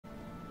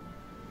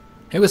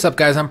Hey, what's up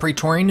guys, I'm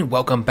Praetorian and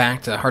welcome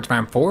back to Hearts of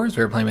Iron 4 as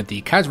we're playing with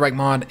the Kaiserreich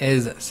mod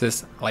as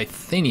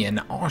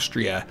Cisleithanian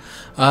Austria.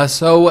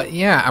 So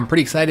yeah, I'm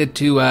pretty excited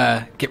to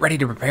get ready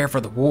to prepare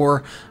for the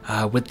war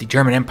with the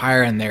German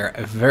Empire and their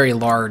very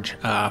large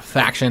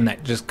faction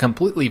that just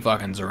completely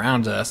fucking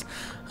surrounds us.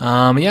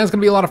 Yeah, it's going to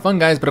be a lot of fun,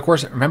 guys, but of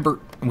course, remember,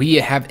 we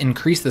have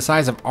increased the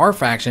size of our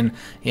faction.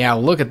 Yeah,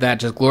 look at that,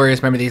 just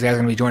glorious. Remember, these guys are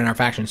going to be joining our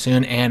faction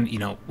soon, and, you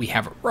know, we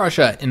have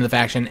Russia in the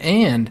faction,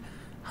 and...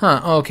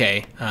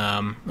 okay.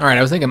 Alright,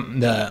 I was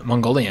thinking the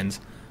Mongolians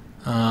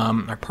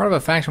are part of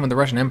a faction with the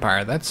Russian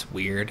Empire. That's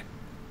weird.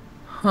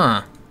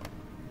 No,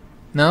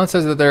 it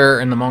says that they're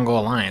in the Mongol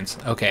Alliance.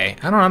 Okay,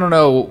 I don't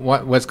know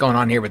what's going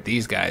on here with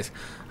these guys.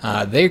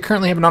 They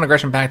currently have a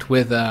non-aggression pact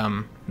with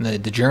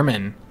the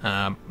German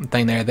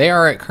thing there. They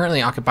are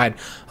currently occupied.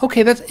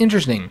 Okay, that's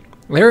interesting.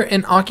 They're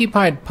an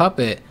occupied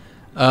puppet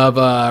of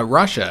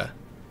Russia.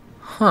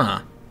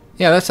 Yeah,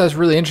 that sounds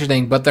really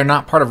interesting, but they're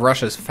not part of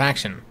Russia's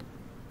faction.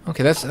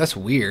 Okay, that's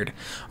weird.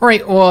 All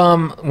right, well,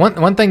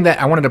 one thing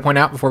that I wanted to point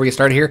out before we get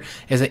started here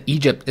is that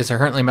Egypt is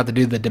currently about to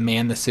do the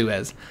demand the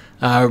Suez.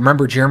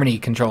 Remember, Germany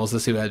controls the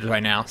Suez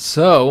right now,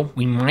 so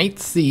we might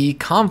see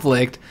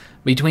conflict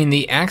between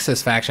the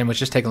Axis faction, which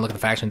just take a look at the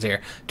factions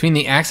here, between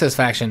the Axis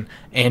faction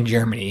and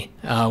Germany,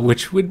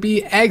 which would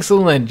be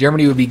excellent.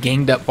 Germany would be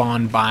ganged up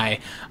on by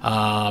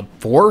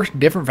 4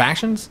 different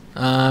factions.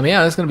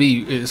 Yeah, it's gonna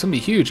be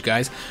huge,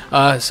 guys.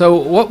 So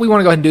what we want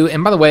to go ahead and do,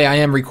 and by the way, I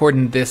am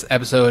recording this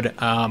episode,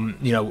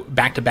 you know,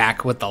 back to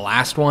back with the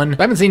last one.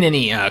 I haven't seen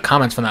any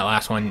comments from that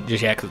last one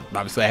just yet, because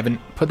obviously I haven't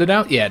put it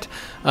out yet.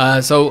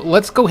 So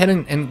let's go ahead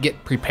and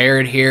get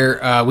prepared here.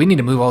 We need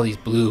to move all these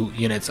blue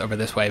units over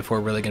this way if we're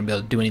really gonna be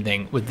able to do anything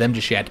with them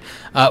just yet.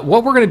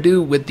 What we're going to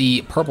do with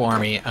the purple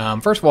army,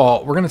 first of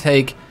all, we're going to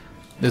take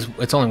this.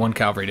 It's only 1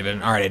 cavalry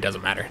division. All right, it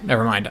doesn't matter.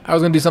 Never mind. I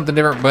was going to do something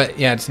different, but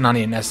yeah, it's not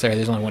even necessary.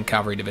 There's only 1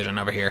 cavalry division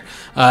over here.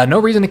 No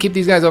reason to keep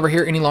these guys over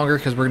here any longer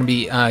because we're going to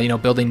be, you know,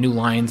 building new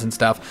lines and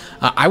stuff.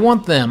 I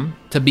want them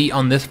to be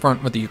on this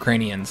front with the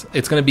Ukrainians.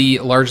 It's going to be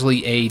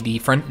largely a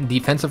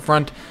defensive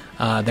front.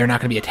 They're not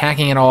going to be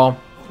attacking at all.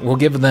 We'll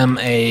give them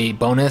a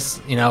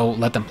bonus, you know,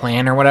 let them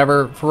plan or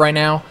whatever for right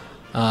now.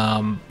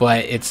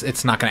 But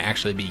it's not going to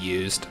actually be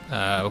used.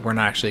 We're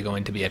not actually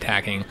going to be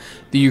attacking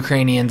the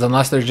Ukrainians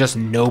unless there's just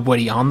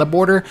nobody on the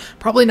border.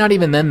 Probably not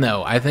even then,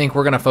 though. I think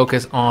we're going to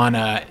focus on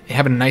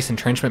having a nice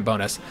entrenchment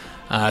bonus.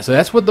 So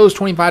that's what those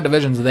 25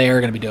 divisions there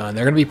are going to be doing.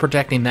 They're going to be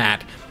protecting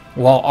that,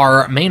 while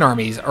our main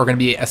armies are going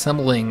to be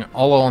assembling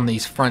all on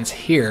these fronts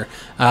here.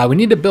 We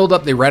need to build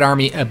up the Red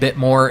Army a bit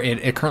more.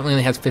 It currently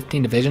only has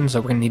 15 divisions, so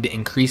we're going to need to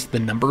increase the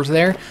numbers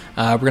there.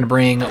 We're going to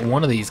bring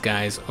one of these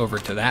guys over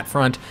to that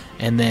front,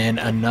 and then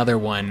another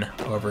one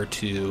over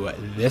to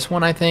this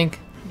one, I think.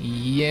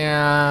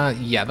 Yeah,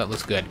 that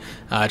looks good.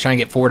 Trying to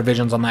get 4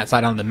 divisions on that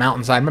side, on the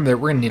mountain side. Remember,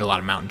 we're going to need a lot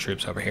of mountain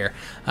troops over here.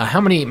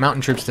 How many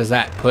mountain troops does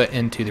that put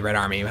into the Red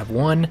Army? We have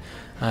 1,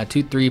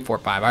 2, 3, 4,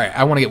 5. All right,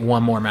 I want to get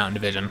 1 more mountain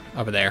division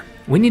over there.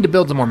 We need to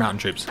build some more mountain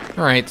troops.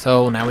 All right,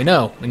 so now we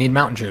know we need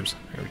mountain troops.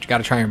 We got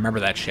to try and remember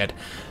that shit.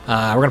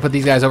 We're going to put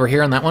these guys over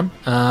here on that one.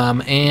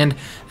 And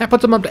that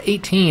puts them up to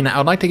 18. I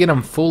would like to get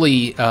them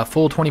fully,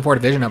 full 24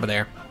 division over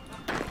there.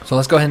 So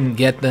let's go ahead and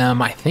get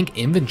them. I think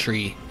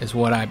infantry is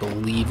what I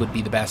believe would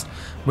be the best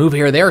move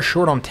here. They are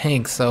short on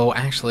tanks, so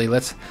actually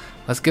let's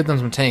give them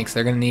some tanks.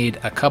 They're going to need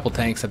a couple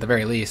tanks at the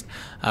very least,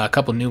 a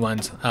couple new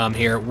ones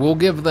here. We'll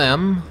give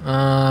them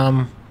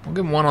 1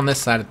 on this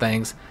side of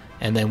things,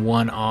 and then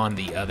 1 on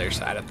the other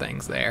side of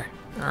things there.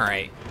 All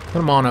right, put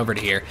them on over to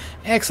here.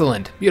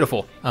 Excellent,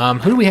 beautiful.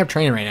 Who do we have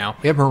training right now?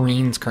 We have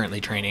Marines currently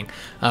training.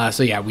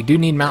 So yeah, we do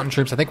need mountain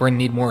troops. I think we're gonna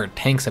need more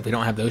tanks if we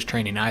don't have those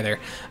training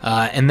either.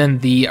 And then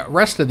the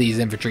rest of these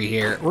infantry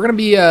here, we're gonna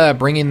be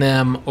bringing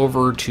them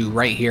over to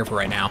right here for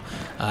right now.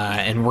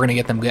 And we're gonna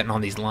get them getting on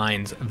these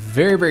lines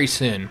very, very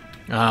soon.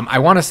 I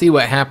want to see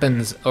what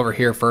happens over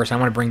here first. I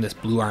want to bring this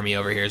blue army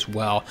over here as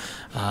well.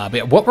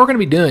 But what we're going to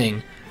be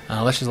doing,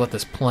 let's just let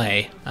this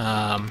play.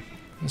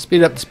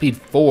 Speed it up to speed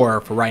 4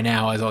 for right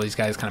now as all these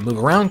guys kind of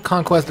move around.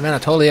 Conquest of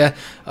Anatolia.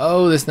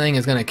 Oh, this thing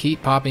is going to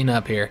keep popping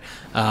up here.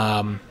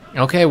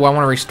 Okay, well, I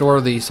want to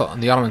restore the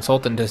Ottoman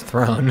Sultan to his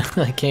throne.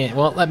 I can't.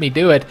 Well, let me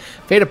do it.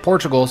 Fate of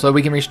Portugal, so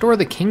we can restore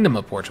the Kingdom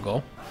of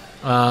Portugal.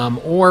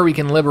 Or we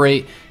can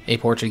liberate a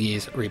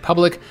Portuguese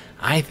republic.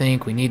 I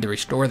think we need to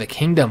restore the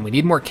kingdom. We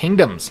need more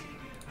kingdoms.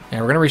 Now,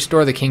 we're going to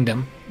restore the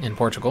kingdom in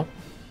Portugal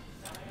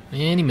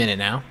any minute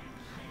now.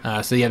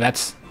 So yeah,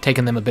 that's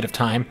taken them a bit of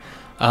time.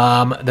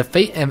 The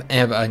fate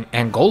of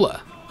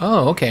Angola.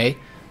 Oh, okay.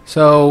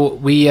 So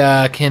we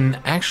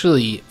can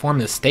actually form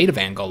the state of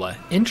Angola.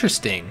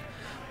 Interesting.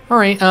 All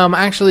right.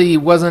 I actually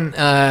wasn't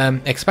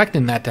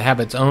expecting that to have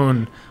its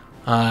own,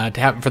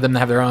 for them to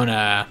have their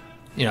own,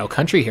 you know,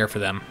 country here for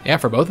them. Yeah,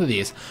 for both of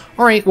these.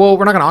 All right. Well,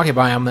 we're not going to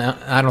occupy them.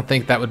 I don't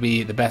think that would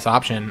be the best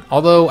option.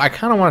 Although I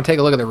kind of want to take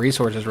a look at the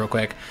resources real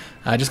quick,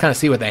 just kind of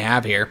see what they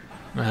have here.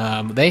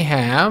 They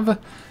have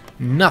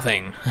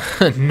nothing.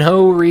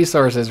 No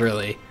resources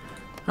really.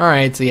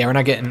 Alright, so yeah, we're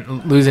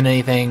not losing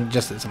anything,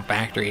 just some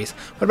factories.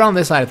 What about on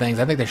this side of things?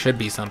 I think there should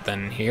be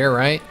something here,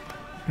 right?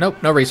 Nope,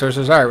 no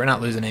resources. All right, we're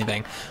not losing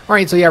anything. All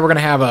right, so yeah, we're going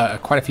to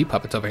have quite a few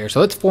puppets over here. So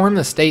let's form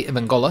the state of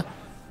Angola.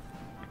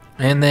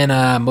 And then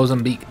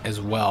Mozambique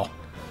as well.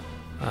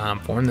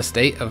 Form the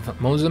state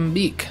of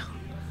Mozambique.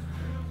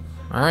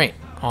 All right,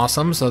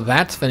 awesome. So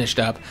that's finished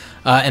up.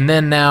 And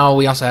then now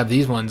we also have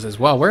these ones as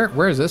well.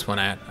 Where is this one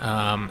at?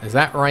 Is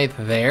that right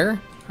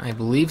there? I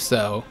believe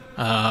so.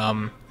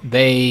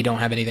 They don't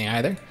have anything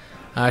either.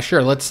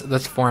 Sure,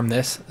 let's form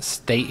this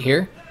state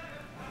here.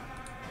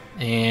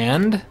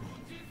 And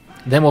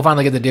then we'll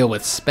finally get the deal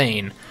with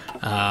Spain.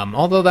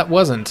 Although that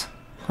wasn't.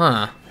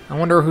 Huh. I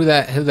wonder who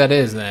that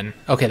is then.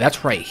 Okay,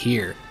 that's right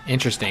here.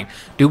 Interesting.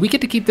 Do we get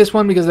to keep this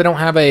one because they don't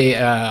have a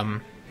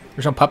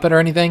there's no puppet or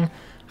anything?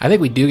 I think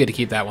we do get to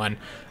keep that one.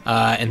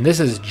 And this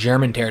is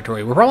German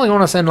territory. We're probably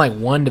going to send like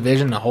one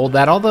division to hold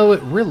that, although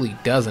it really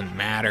doesn't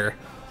matter,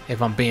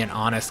 if I'm being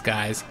honest,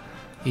 guys.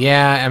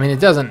 Yeah, I mean, it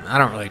doesn't. I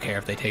don't really care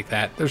if they take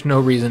that. There's no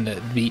reason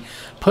to be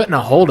putting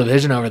a whole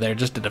division over there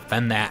just to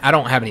defend that. I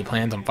don't have any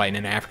plans on fighting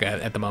in Africa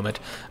at the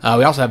moment.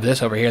 We also have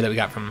this over here that we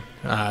got from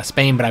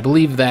Spain, but I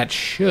believe that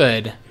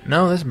should...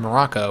 No, this is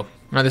Morocco.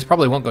 No, this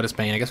probably won't go to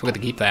Spain. I guess we'll get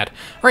to keep that.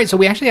 All right, so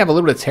we actually have a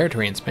little bit of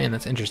territory in Spain.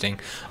 That's interesting.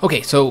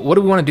 Okay, so what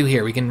do we want to do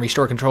here? We can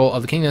restore control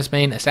of the Kingdom of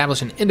Spain,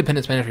 establish an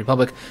independent Spanish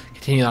Republic,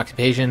 continue the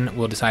occupation.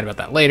 We'll decide about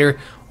that later.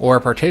 Or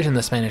partition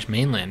the Spanish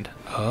mainland.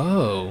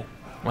 Oh,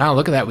 wow,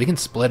 look at that. We can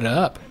split it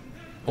up.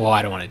 Well,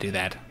 I don't want to do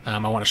that. I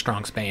want a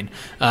strong Spain.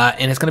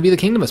 And it's going to be the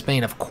Kingdom of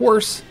Spain, of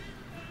course.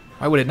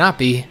 Why would it not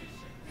be?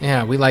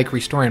 Yeah, we like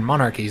restoring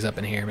monarchies up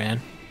in here,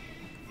 man.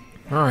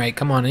 All right,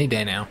 come on, any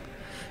day now.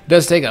 It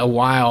does take a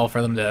while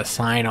for them to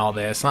assign all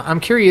this.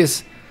 I'm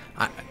curious.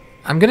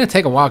 I'm going to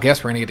take a wild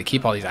guess we're going to get to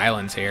keep all these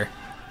islands here.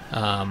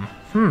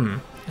 It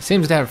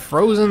seems to have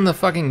frozen the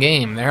fucking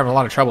game. They're having a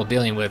lot of trouble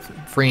dealing with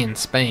freeing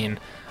Spain.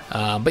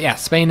 But yeah,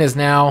 Spain is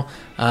now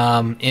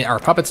in our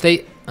puppet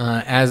state,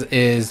 as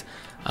is...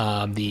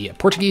 the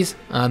Portuguese.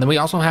 Then we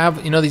also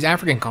have, these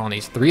African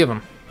colonies, 3 of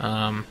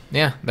them.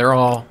 Yeah, they're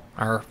all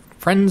our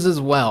friends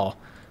as well.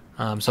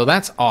 So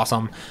that's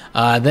awesome.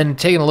 Then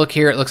taking a look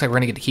here, it looks like we're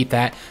going to get to keep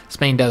that.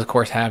 Spain does, of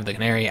course, have the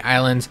Canary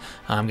Islands.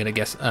 I'm going to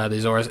guess the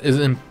Azores is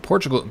in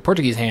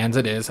Portuguese hands.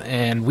 It is.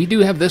 And we do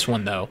have this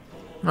one, though.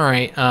 All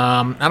right.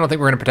 I don't think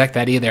we're going to protect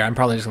that either. I'm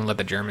probably just going to let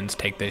the Germans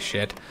take this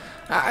shit.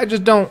 I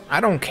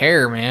don't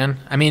care, man.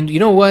 I mean, you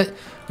know what?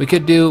 We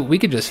could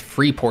just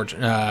free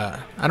Portugal.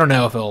 I don't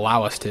know if it'll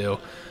allow us to,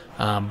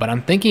 but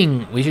I'm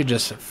thinking we should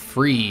just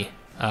free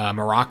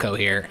Morocco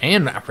here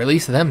and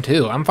release them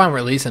too. I'm fine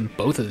releasing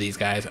both of these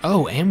guys.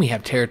 Oh, and we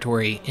have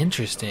territory.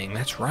 Interesting.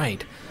 That's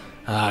right.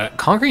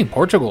 Conquering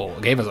Portugal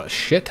gave us a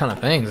shit ton of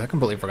things. I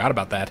completely forgot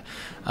about that.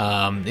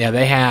 Yeah,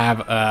 they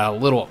have a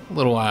little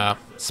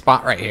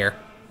spot right here.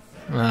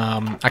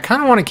 I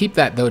kind of want to keep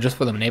that though, just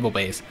for the naval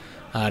base,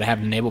 to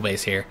have the naval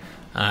base here.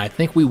 I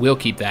think we will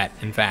keep that,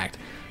 in fact.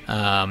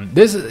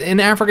 This in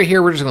Africa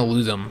here, we're just going to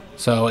lose them.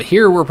 So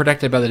here we're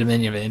protected by the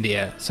Dominion of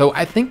India. So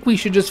I think we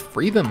should just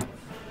free them.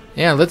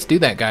 Yeah, let's do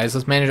that, guys.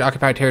 Let's manage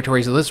occupied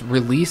territories. So let's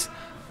release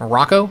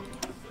Morocco.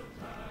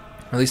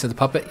 Release of the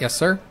puppet. Yes,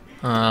 sir.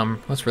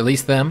 Let's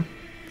release them.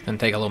 It's going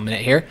to take a little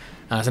minute here.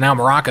 So now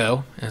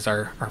Morocco is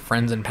our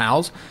friends and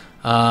pals.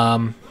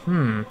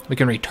 We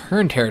can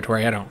return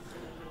territory. I don't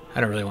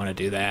really want to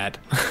do that.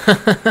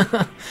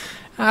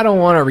 I don't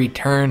want to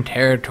return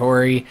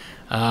territory.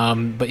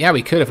 But yeah,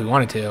 we could if we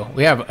wanted to.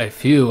 We have a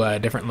few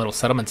different little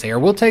settlements here.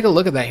 We'll take a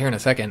look at that here in a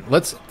second.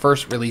 Let's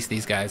first release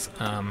these guys.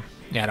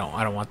 Yeah,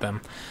 I don't want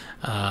them.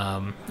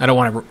 I don't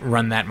want to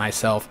run that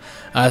myself.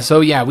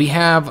 So yeah, we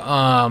have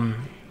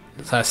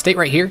a state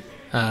right here.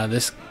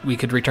 This we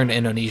could return to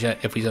Indonesia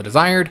if we so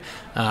desired.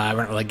 I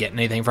don't really get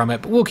anything from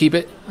it, but we'll keep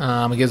it.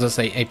 It gives us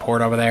a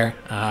port over there.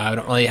 I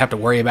don't really have to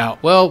worry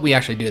about. Well, we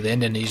actually do. The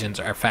Indonesians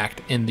are in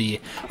fact in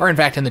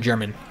the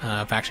German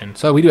faction,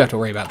 so we do have to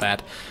worry about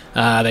that.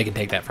 They can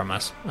take that from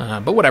us,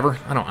 but whatever.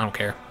 I don't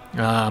care.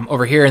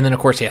 Over here, and then of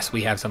course, yes,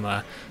 we have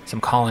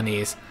some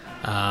colonies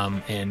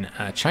in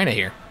China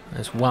here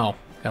as well.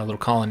 Got a little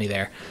colony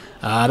there.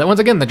 That once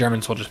again, the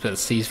Germans will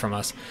just seize from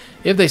us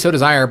if they so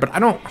desire. But I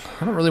don't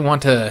really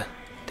want to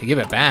give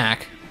it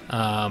back.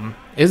 Let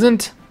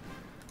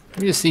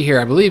me just see here.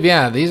 I believe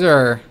these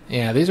are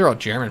all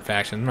German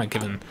factions. I'm not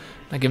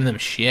giving them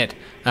shit.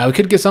 We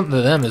could give something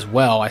to them as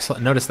well. I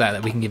noticed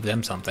that we can give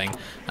them something.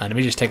 Let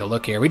me just take a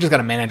look here. We just got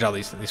to manage all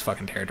these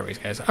fucking territories,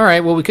 guys. All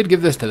right, well, we could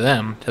give this to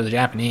them, to the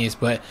Japanese,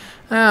 but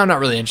I'm not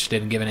really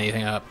interested in giving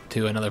anything up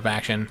to another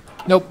faction.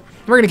 Nope,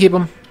 we're gonna keep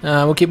them.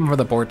 We'll keep them for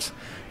the ports.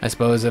 I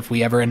suppose if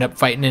we ever end up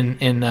fighting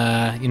in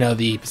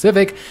the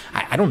Pacific,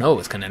 I don't know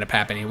what's going to end up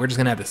happening. We're just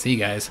going to have to see,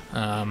 guys.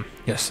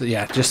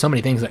 Just so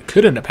many things that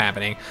could end up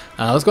happening.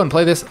 Let's go ahead and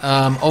play this.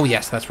 Oh,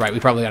 yes, that's right. We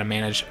probably got to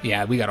manage.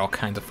 Yeah, we got all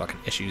kinds of fucking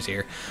issues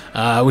here.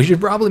 We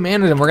should probably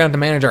manage them. We're going to have to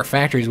manage our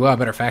factories as well. I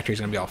bet our factory's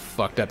going to be all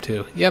fucked up,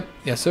 too. Yep,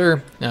 yes,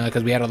 sir.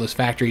 Because we had all those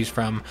factories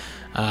from...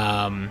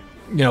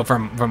 you know,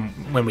 from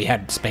when we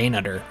had Spain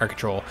under our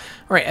control. All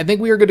right, I think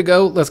we are good to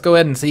go. Let's go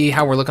ahead and see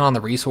how we're looking on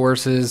the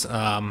resources.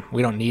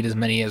 We don't need as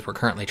many as we're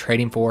currently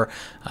trading for,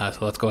 so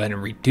let's go ahead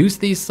and reduce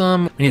these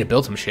some. We need to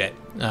build some shit.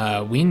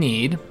 We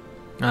need,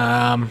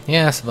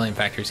 yeah, civilian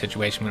factory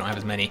situation. We don't have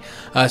as many.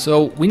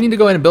 So we need to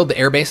go ahead and build the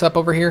airbase up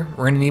over here.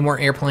 We're gonna need more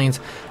airplanes.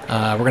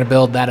 We're gonna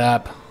build that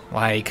up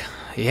like,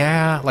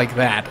 yeah, like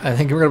that. I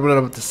think we're gonna put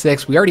it up to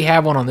 6. We already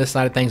have one on this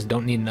side of things.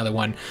 Don't need another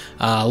one.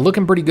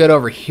 Looking pretty good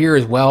over here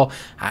as well.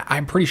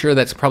 I'm pretty sure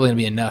that's probably gonna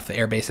be enough, the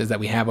air bases that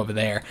we have over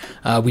there.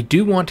 We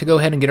do want to go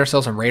ahead and get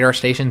ourselves some radar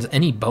stations.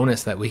 Any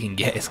bonus that we can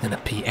get is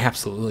gonna be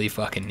absolutely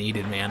fucking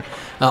needed, man.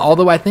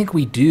 Although I think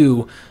we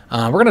do,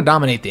 we're gonna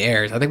dominate the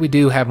airs. I think we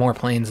do have more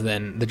planes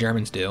than the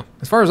Germans do.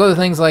 As far as other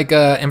things like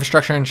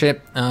infrastructure and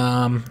shit,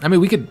 I mean,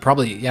 we could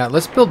probably, yeah,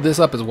 let's build this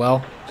up as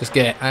well. Just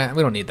get,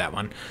 we don't need that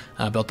one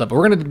built up, but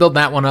we're gonna build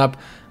that one up,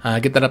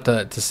 get that up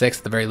to 6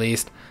 at the very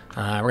least.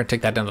 We're gonna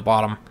take that down to the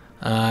bottom.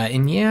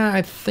 And yeah,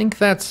 I think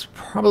that's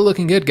probably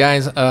looking good,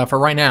 guys, for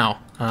right now.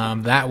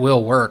 That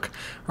will work.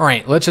 All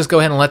right, let's just go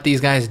ahead and let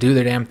these guys do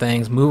their damn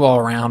things, move all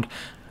around.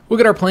 We'll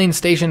get our planes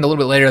stationed a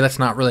little bit later. That's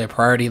not really a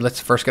priority. Let's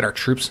first get our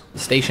troops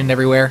stationed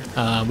everywhere.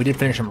 We did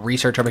finish some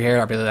research over here.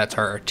 I believe that's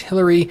our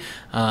artillery.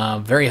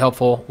 Very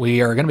helpful.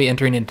 We are going to be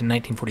entering into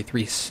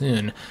 1943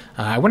 soon.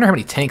 I wonder how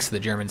many tanks the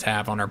Germans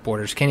have on our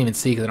borders. Can't even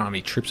see because they don't have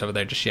any troops over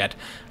there just yet.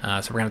 So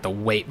we're going to have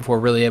to wait before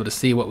we're really able to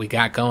see what we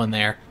got going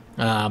there.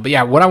 But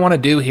yeah, what I want to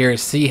do here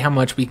is see how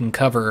much we can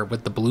cover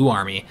with the blue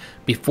army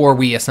before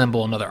we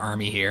assemble another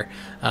army here,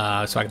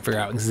 so I can figure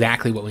out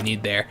exactly what we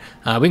need there.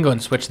 We can go ahead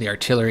and switch the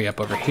artillery up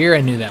over here. I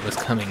knew that was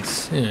coming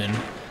soon.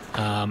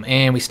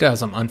 And we still have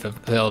some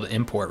unfulfilled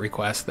import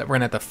requests that we're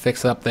gonna have to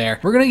fix up there.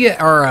 We're gonna get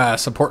our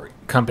support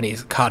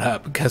companies caught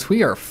up because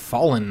we are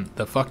falling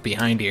the fuck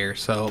behind here.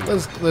 So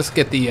let's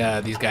get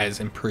these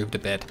guys improved a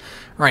bit.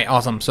 All right,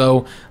 awesome.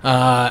 So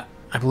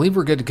I believe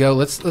we're good to go.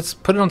 Let's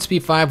put it on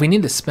speed 5. We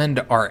need to spend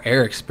our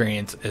air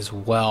experience as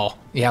well.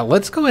 Yeah,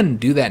 let's go ahead and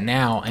do that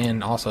now,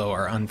 and also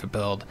our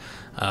unfulfilled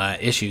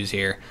issues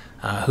here.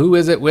 Who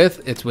is it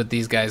with? It's with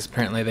these guys.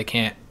 Apparently they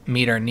can't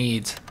meet our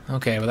needs.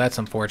 Okay, well that's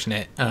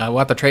unfortunate. We'll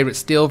have to trade with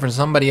steel for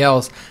somebody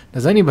else.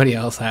 Does anybody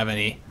else have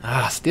any?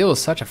 Steel is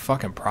such a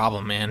fucking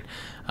problem, man.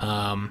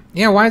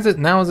 Yeah, why is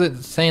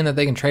it saying that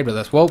they can trade with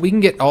us? Well, we can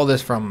get all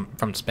this from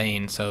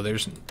Spain, so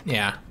there's,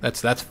 yeah,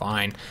 that's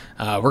fine.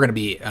 We're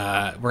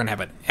gonna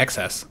have an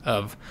excess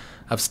of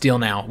steel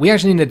now. We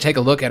actually need to take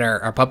a look at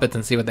our puppets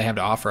and see what they have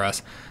to offer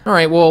us. All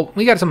right, well,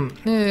 we got some,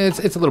 it's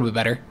a little bit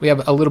better. We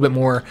have a little bit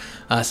more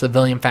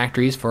civilian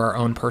factories for our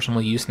own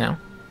personal use now.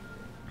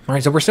 All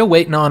right, so we're still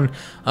waiting on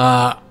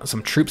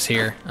some troops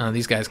here.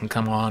 These guys can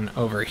come on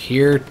over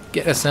here,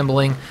 get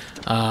assembling.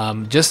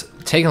 Just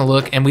taking a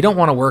look, and we don't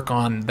want to work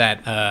on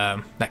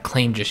that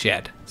claim just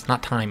yet. It's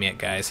not time yet,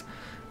 guys.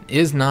 It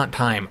is not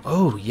time.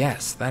 Oh,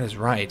 yes, that is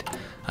right.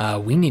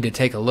 We need to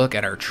take a look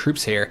at our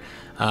troops here.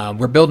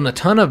 We're building a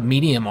ton of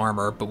medium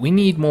armor, but we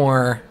need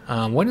more.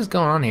 What is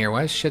going on here?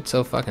 Why is shit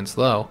so fucking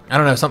slow? I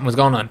don't know if something was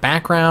going on in the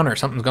background or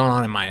something's going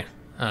on in my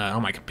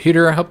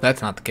computer. I hope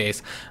that's not the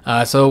case.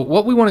 So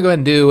what we want to go ahead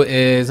and do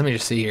is, let me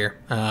just see here.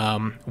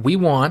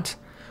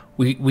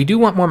 We do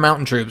want more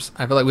mountain troops.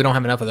 I feel like we don't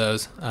have enough of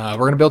those. We're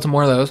going to build some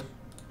more of those.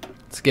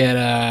 Let's get,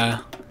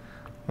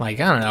 like,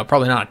 I don't know,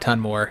 probably not a ton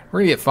more. We're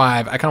going to get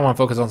 5. I kind of want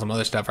to focus on some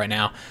other stuff right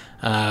now.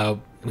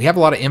 We have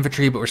a lot of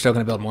infantry, but we're still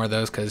going to build more of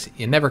those because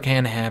you never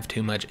can have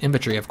too much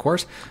infantry, of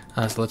course.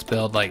 So let's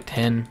build like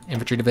 10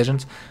 infantry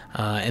divisions.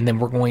 And then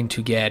we're going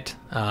to get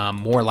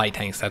more light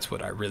tanks. That's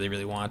what I really,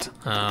 really want.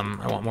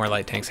 I want more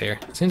light tanks here.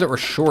 It seems that we're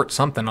short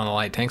something on the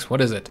light tanks.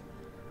 What is it?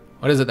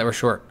 What is it that we're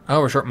short? Oh,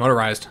 we're short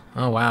motorized.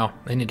 Oh, wow.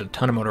 They need a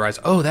ton of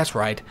motorized. Oh, that's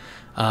right.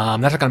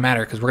 That's not going to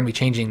matter because we're going to be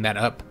changing that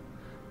up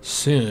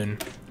soon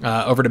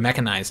over to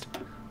mechanized.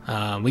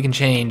 We can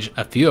change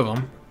a few of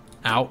them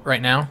out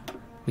right now.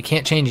 We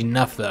can't change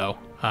enough, though.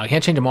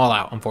 Can't change them all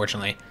out,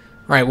 unfortunately.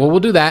 All right, well, we'll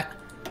do that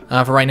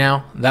for right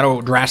now.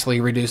 That'll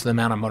drastically reduce the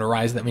amount of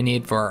motorized that we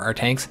need for our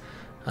tanks.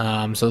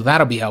 So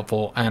that'll be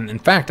helpful. And in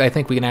fact, I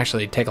think we can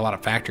actually take a lot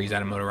of factories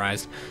out of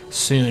motorized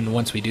soon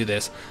once we do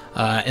this.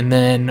 And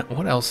then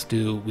what else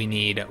do we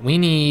need? We're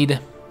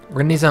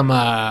gonna need some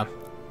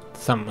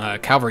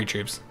cavalry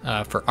troops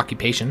for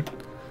occupation.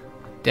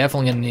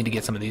 Definitely gonna need to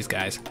get some of these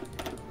guys.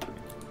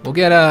 We'll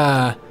get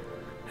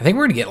I think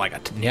we're gonna get like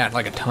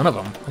a ton of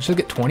them. Let's just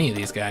get 20 of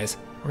these guys.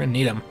 We're gonna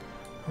need them.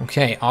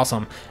 Okay,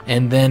 awesome.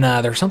 And then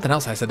there's something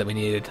else I said that we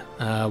needed.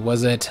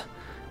 Was it?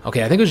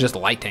 Okay, I think it was just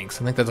light tanks.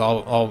 I think that's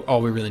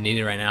all we really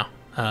needed right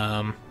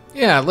now.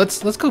 Yeah, let's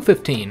go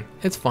 15.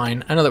 It's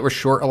fine. I know that we're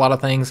short a lot of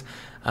things,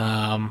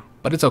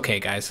 but it's okay,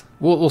 guys.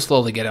 We'll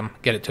slowly get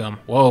it to them.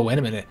 Whoa, wait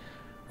a minute.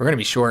 We're gonna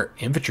be short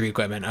infantry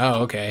equipment.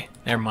 Oh, okay.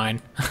 Never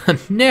mind.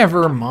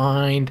 Never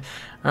mind.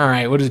 All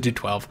right, we'll just do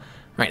 12.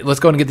 All right, let's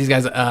go and get these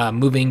guys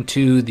moving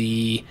to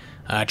the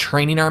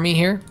training army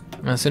here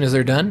as soon as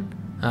they're done.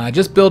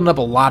 Just building up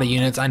a lot of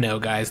units. I know,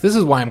 guys. This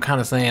is why I'm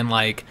kind of saying,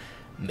 like,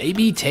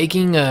 maybe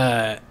taking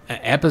an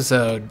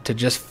episode to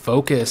just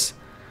focus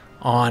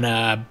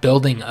on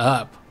building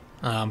up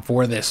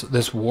for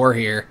this war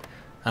here.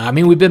 I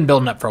mean, we've been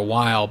building up for a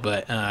while,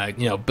 but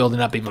you know, building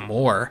up even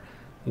more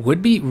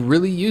would be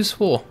really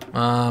useful.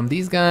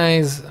 These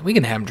guys, we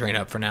can have them train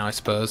up for now, I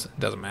suppose. It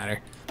doesn't matter.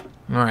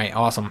 All right,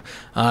 awesome.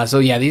 So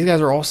yeah, these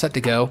guys are all set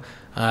to go.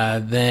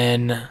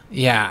 Then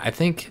yeah, I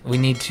think we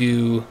need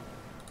to.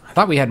 I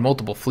thought we had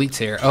multiple fleets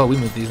here. Oh, we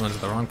moved these ones to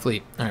the wrong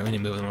fleet. All right, we need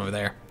to move them over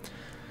there.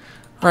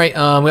 All right,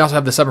 we also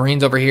have the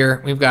submarines over here.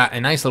 We've got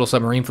a nice little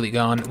submarine fleet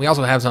going. We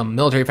also have some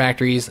military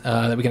factories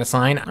that we can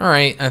assign. All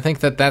right, I think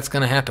that's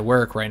going to have to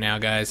work right now,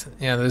 guys.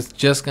 Yeah, this is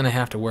just going to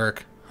have to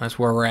work. That's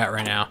where we're at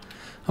right now.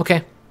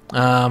 Okay,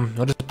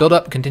 we'll just build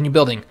up, continue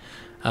building.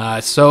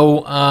 Let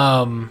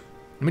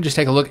me just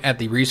take a look at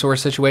the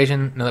resource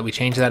situation now that we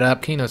changed that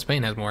up. Kingdom of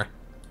Spain has more.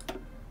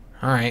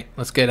 All right,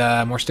 let's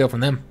get more steel from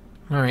them.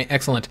 All right,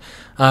 excellent.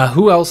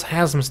 Who else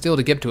has some steel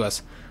to give to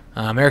us?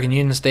 American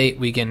Union State,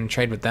 we can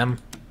trade with them.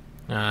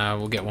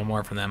 We'll get one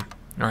more from them.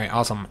 All right,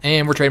 awesome.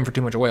 And we're trading for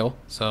too much oil,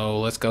 so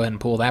let's go ahead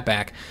and pull that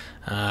back.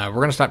 We're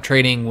going to stop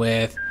trading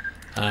with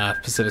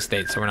Pacific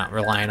states, so we're not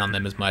relying on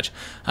them as much.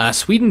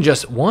 Sweden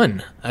just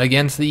won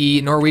against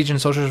the Norwegian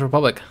Socialist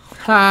Republic.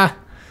 Ha!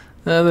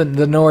 The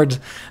Nords,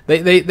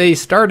 they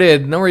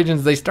started,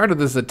 Norwegians, they started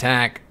this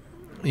attack,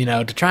 you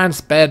know, to try and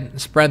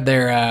spread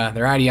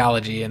their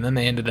ideology, and then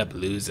they ended up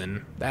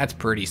losing. That's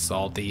pretty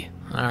salty.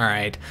 All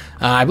right.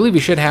 I believe we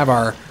should have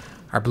our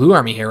blue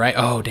army here, right?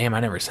 Oh, damn, I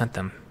never sent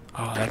them.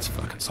 Oh, that's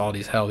fucking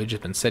salty as hell. We've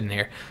just been sitting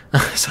here.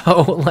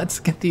 So let's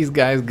get these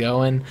guys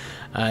going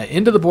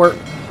into the port. We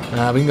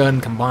can go ahead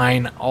and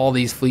combine all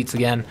these fleets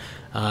again.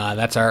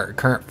 That's our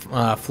current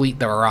fleet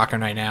that we're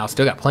rocking right now.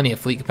 Still got plenty of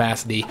fleet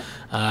capacity.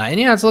 And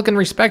yeah, it's looking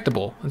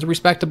respectable. It's a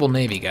respectable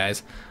navy,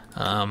 guys.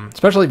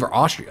 Especially for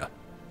Austria.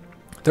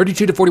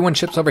 32 to 41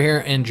 ships over here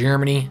in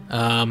Germany.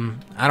 I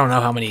don't know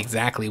how many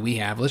exactly we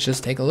have. Let's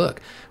just take a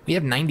look. We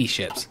have 90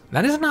 ships.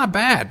 That is not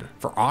bad.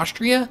 For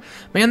Austria,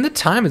 man, the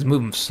time is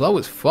moving slow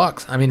as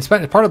fuck. I mean,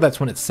 part of that's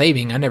when it's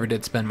saving. I never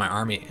did spend my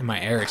army in my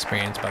air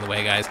experience, by the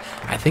way, guys.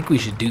 I think we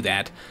should do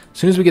that. As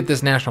soon as we get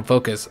this national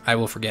focus, I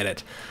will forget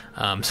it.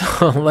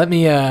 So let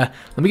me get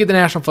the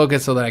national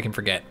focus so that I can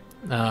forget.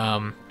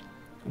 We're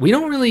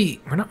not really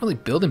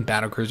building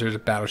battle cruisers or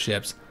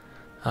battleships.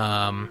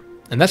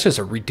 And that's just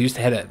a reduced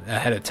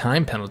ahead of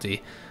time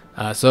penalty.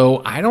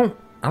 So I don't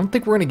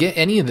think we're gonna get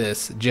any of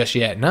this just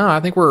yet. No, I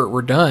think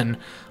we're done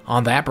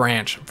on that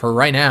branch for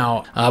right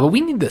now. But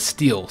we need the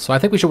steel, so I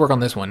think we should work on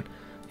this one.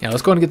 Yeah,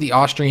 let's go and get the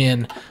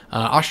Austrian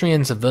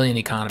civilian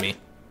economy.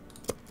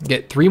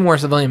 Get 3 more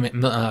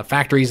civilian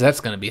factories.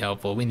 That's going to be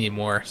helpful. We need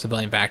more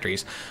civilian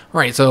factories. All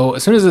right, so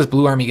as soon as this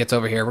blue army gets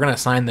over here, we're going to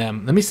assign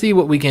them. Let me see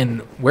where we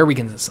can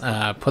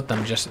put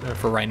them just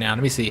for right now.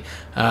 Let me see.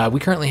 We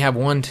currently have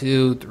 1,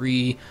 2,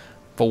 3,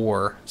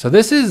 4. So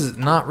this is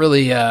not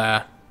really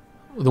the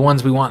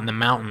ones we want in the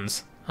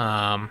mountains.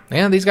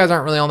 Yeah, these guys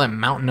aren't really all that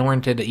mountain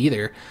oriented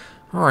either.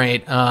 All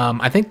right,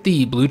 I think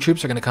the blue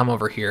troops are going to come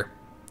over here.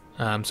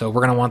 So we're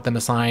going to want them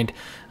assigned.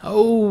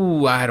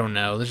 Oh, I don't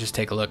know. Let's just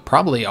take a look.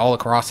 Probably all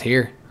across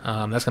here.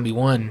 That's going to be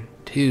 1,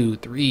 2,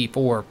 3,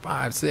 4,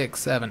 5, 6,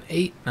 7,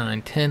 8,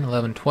 9, 10,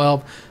 11,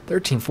 12,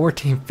 13,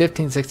 14,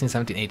 15, 16,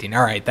 17, 18.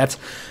 All right, that's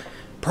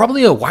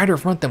probably a wider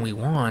front than we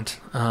want.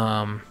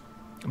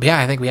 But yeah,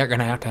 I think we are going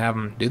to have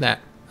them do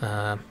that.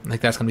 I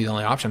think that's going to be the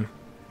only option.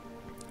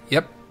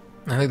 Yep.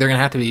 I think they're going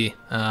to have to be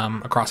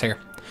across here.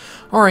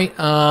 All right,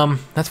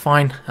 that's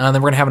fine. Then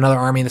we're going to have another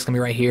army that's going to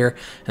be right here,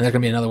 and there's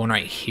going to be another one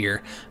right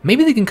here.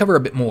 Maybe they can cover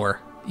a bit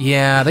more.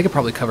 Yeah, they could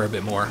probably cover a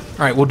bit more. All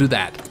right, we'll do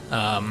that.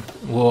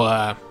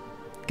 We'll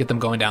get them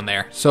going down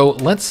there. So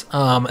let's,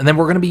 and then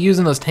we're going to be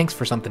using those tanks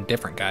for something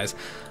different, guys.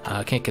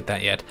 Can't get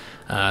that yet.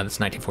 That's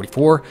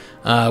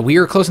 1944. We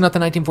are close enough to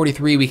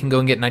 1943. We can go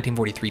and get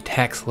 1943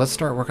 techs. Let's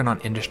start working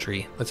on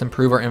industry. Let's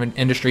improve our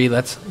industry.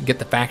 Let's get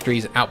the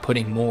factories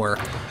outputting more.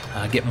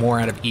 Get more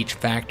out of each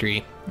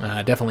factory.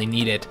 Definitely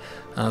need it.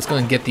 Let's go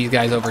and get these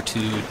guys over to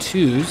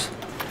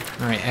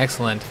 2s. All right,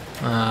 excellent.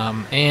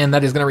 And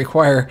that is going to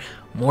require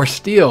more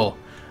steel.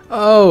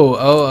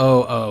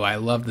 Oh, I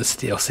love the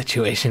steel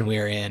situation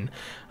we're in.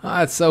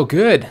 Oh, it's so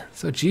good,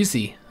 so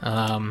juicy.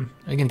 I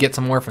can get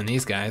some more from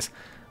these guys.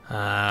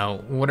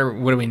 What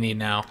do we need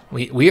now?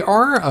 We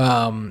are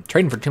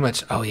trading for too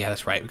much. Oh yeah,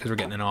 that's right, because we're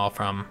getting it all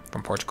from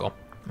Portugal.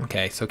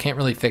 Okay, so can't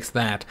really fix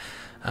that.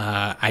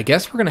 I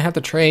guess we're gonna have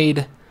to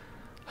trade.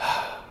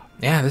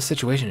 Yeah, this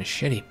situation is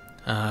shitty.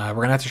 We're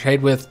gonna have to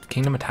trade with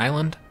Kingdom of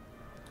Thailand.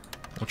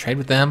 We'll trade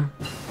with them,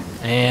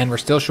 and we're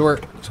still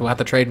short, so we'll have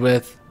to trade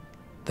with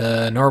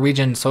the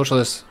Norwegian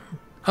Socialists.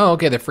 Oh,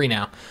 okay, they're free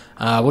now.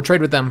 We'll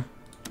trade with them.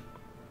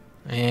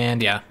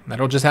 And yeah,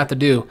 that'll just have to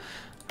do.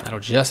 That'll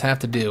just have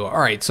to do. All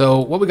right, so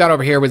what we got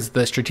over here was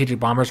the strategic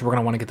bombers. We're going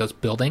to want to get those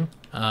building.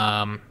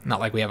 Not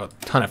like we have a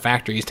ton of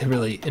factories to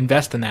really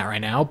invest in that right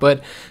now,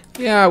 but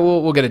yeah,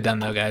 we'll get it done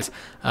though, guys.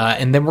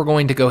 And then we're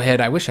going to go ahead.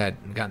 I wish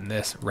I'd gotten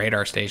this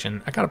radar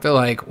station. I kind of feel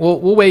like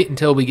we'll wait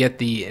until we get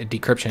the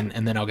decryption,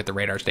 and then I'll get the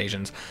radar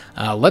stations.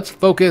 Let's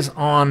focus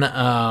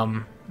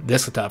on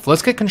this stuff.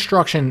 Let's get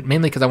construction,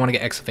 mainly because I want to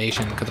get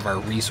excavation because of our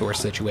resource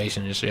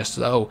situation is just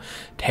so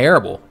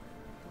terrible.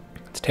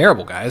 It's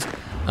terrible, guys.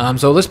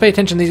 So let's pay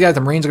attention to these guys.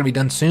 The Marines are going to be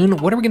done soon.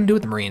 What are we going to do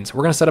with the Marines?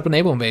 We're going to set up a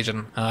naval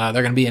invasion. They're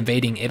going to be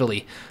invading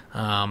Italy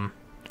from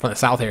the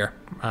south here.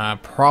 I'm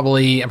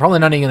probably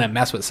not even going to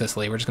mess with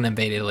Sicily. We're just going to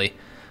invade Italy.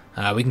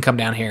 We can come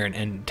down here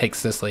and take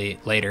Sicily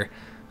later.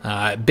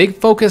 Big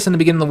focus in the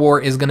beginning of the war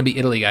is going to be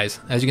Italy, guys.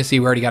 As you can see,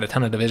 we already got a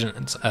ton of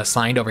divisions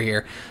assigned over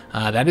here.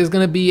 That is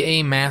going to be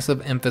a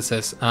massive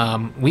emphasis.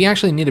 We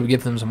actually need to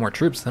give them some more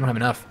troops. They don't have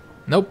enough.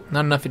 Nope,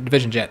 not enough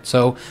divisions yet.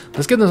 So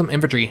let's give them some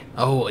infantry.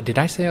 Oh, did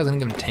I say I was going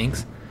to give them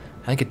tanks?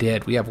 I think it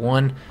did. We have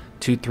 1,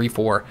 2, 3,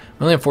 4.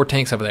 We only have 4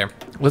 tanks over there.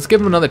 Let's give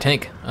them another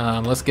tank.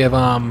 Let's give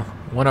them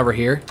one over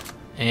here.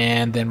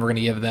 And then we're going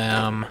to give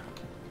them,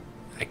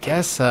 I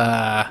guess,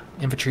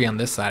 infantry on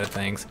this side of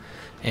things.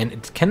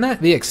 And can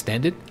that be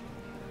extended?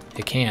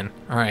 It can.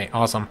 All right,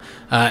 awesome.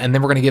 And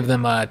then we're going to give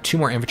them 2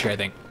 more infantry, I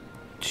think.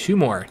 2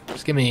 more.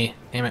 Just give me,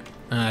 damn it.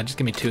 Just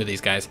give me 2 of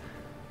these guys.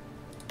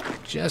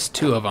 Just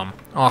 2 of them.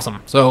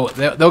 Awesome. So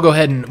they'll go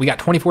ahead and we got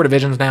 24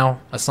 divisions now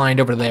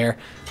assigned over there.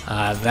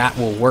 That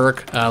will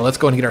work. Let's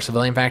go and get our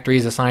civilian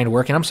factories assigned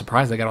working. I'm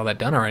surprised they got all that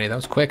done already. That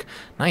was quick.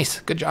 Nice.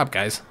 Good job,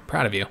 guys.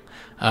 Proud of you.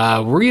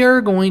 We are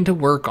going to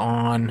work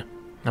on,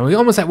 and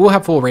we'll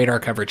have full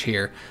radar coverage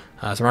here.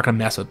 So we're not going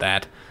to mess with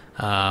that.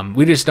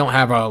 We just don't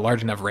have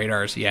large enough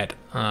radars yet.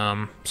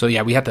 So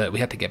yeah, we have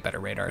to get better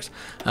radars.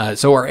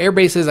 So our air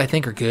bases I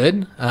think are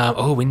good.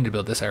 Oh, we need to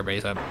build this air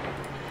base up.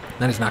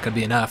 That is not going to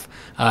be enough.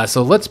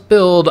 So let's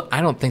build, I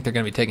don't think they're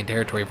going to be taking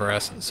territory for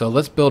us. So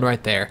let's build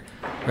right there.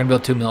 We're going to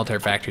build 2 military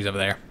factories over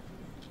there.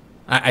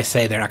 I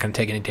say they're not going to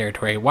take any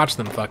territory. Watch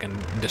them fucking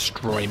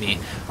destroy me.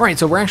 All right,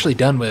 so we're actually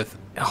done with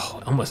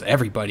almost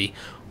everybody.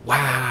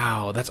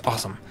 Wow, that's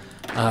awesome.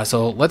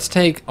 So let's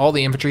take all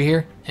the infantry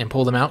here and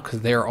pull them out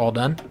because they're all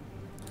done.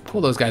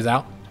 Pull those guys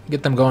out.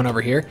 Get them going over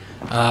here.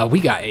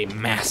 We got a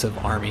massive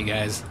army,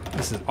 guys.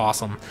 This is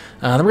awesome.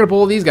 Then we're going to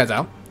pull these guys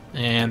out.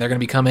 And they're going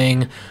to be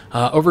coming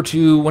over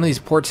to one of these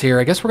ports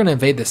here. I guess we're going to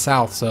invade the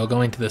south, so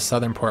going to the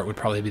southern port would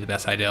probably be the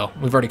best idea.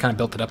 We've already kind of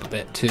built it up a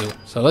bit, too.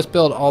 So let's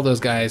build all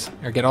those guys,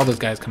 or get all those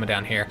guys coming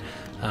down here.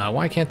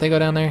 Why can't they go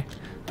down there?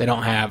 They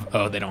don't have,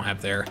 they don't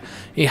have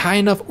a high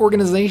enough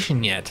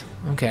organization yet.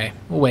 Okay,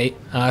 we'll wait.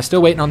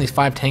 Still waiting on these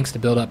 5 tanks to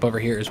build up over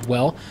here as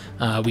well.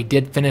 We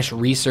did finish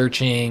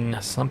researching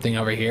something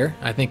over here.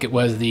 I think it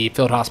was the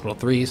Field Hospital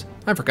 3s.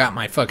 I forgot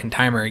my fucking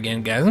timer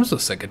again, guys. I'm so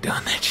sick of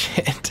doing that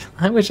shit.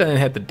 I wish I didn't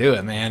have to do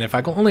it, man. If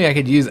only I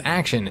could use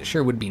action, it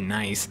sure would be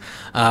nice.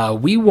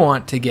 We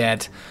want to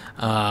get,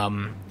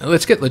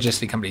 let's get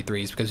Logistic Company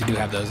 3s because we do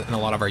have those in a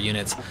lot of our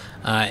units.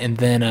 And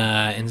then,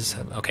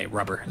 okay,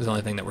 rubber is the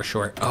only thing that we're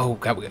short. Oh,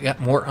 God, we got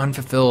more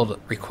unfulfilled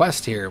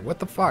requests here. What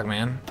the fuck,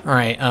 man? All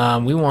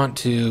right, we want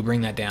to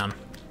bring that down.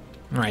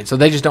 All right, so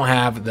they just don't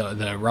have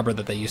the rubber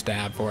that they used to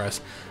have for us.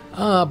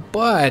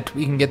 But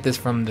we can get this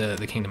from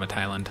the Kingdom of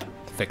Thailand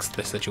to fix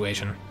this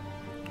situation.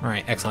 All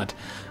right, excellent.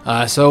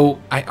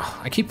 So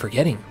I keep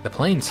forgetting the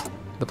planes.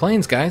 The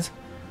planes, guys.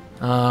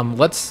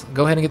 Let's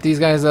go ahead and get these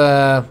guys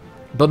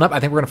building up. I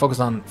think we're going to focus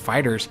on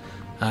fighters.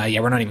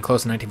 Yeah, we're not even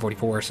close to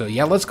 1944. So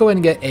yeah, let's go ahead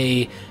and get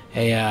a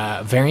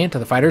variant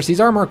of the fighters.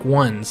 These are Mark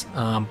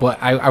 1s,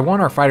 but I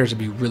want our fighters to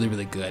be really,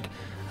 really good.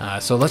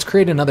 So let's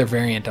create another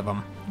variant of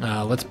them.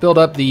 Let's build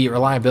up the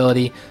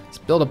reliability. Let's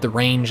build up the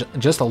range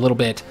just a little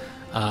bit.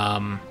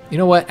 You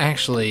know what?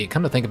 Actually,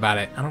 come to think about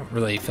it, I don't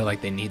really feel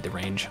like they need the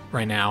range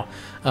right now.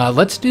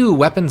 Let's do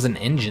weapons and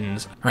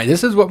engines. All right,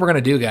 this is what we're going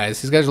to do,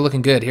 guys. These guys are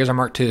looking good. Here's our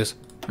Mark 2s.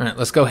 All right,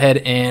 let's go ahead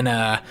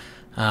and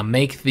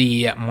make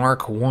the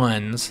Mark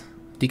 1s,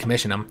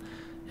 decommission them,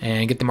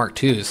 and get the Mark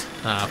 2s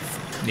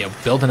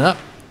building up.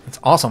 That's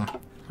awesome.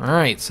 All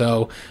right,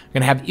 so we're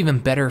going to have even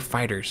better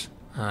fighters.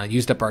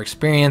 Used up our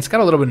experience, got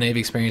a little bit of Navy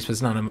experience, but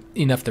it's not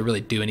enough to really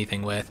do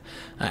anything with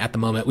at the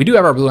moment. We do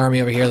have our Blue Army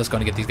over here. Let's go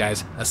and get these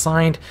guys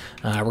assigned.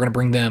 We're going to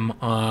bring them,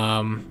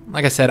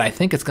 like I said, I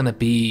think it's going to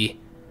be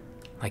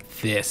like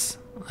this.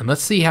 And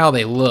let's see how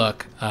they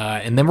look.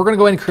 And then we're going to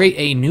go ahead and create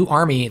a new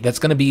army that's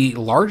going to be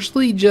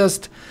largely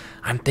just,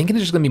 I'm thinking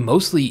it's just going to be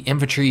mostly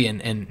infantry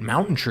and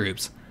mountain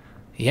troops.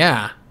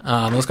 Yeah. Let's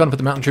go ahead and put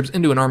the mountain troops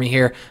into an army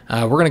here.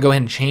 We're going to go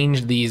ahead and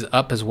change these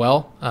up as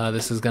well.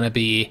 This is going to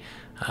be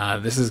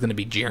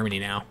Germany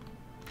now.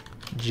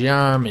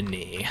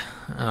 Germany.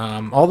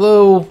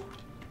 Although,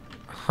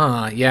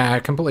 yeah, I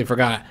completely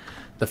forgot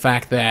the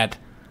fact that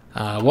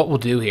what we'll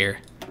do here.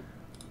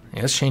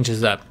 Yeah, let's change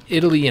this up.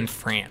 Italy and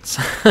France,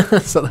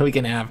 so that we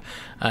can have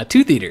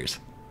 2 theaters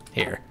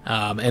here.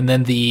 And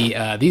then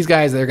these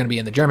guys, they're going to be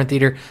in the German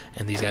theater,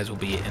 and these guys will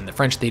be in the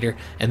French theater.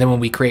 And then when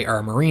we create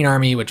our Marine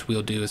Army, which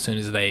we'll do as soon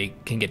as they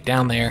can get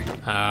down there,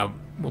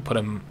 we'll put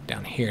them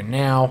down here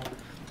now.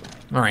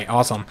 All right,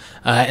 awesome.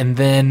 And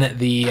then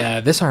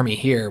this army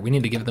here, we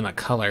need to give them a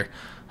color.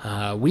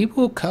 We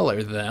will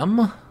color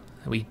them.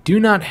 We do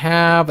not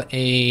have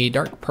a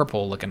dark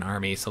purple looking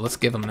army, so let's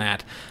give them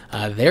that.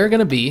 They're going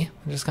to be,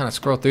 just kind of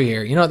scroll through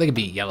here. You know what, they could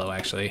be yellow,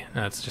 actually.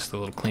 That's just a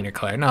little cleaner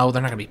color. No,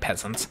 they're not going to be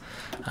peasants.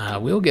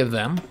 We'll give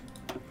them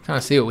kind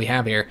of see what we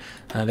have here.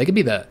 They could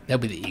be that'll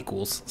be the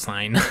equals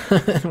sign.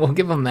 We'll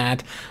give them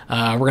that.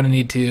 We're gonna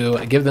need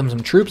to give them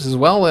some troops as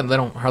well. They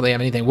don't hardly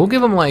have anything. We'll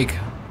give them like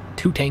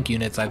 2 tank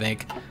units, I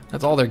think.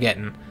 That's all they're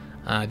getting.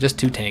 Just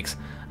 2 tanks.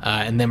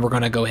 And then we're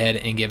gonna go ahead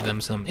and give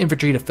them some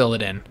infantry to fill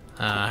it in.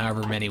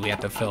 However many we have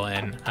to fill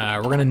in.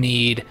 We're gonna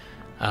need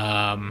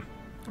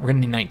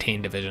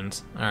 19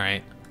 divisions. All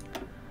right.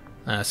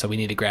 So we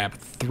need to grab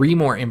 3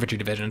 more infantry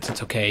divisions.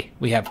 It's okay.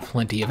 We have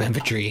plenty of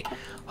infantry.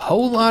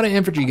 Whole lot of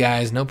infantry,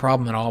 guys. No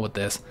problem at all with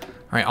this. All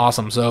right,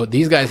 awesome. So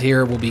these guys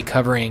here will be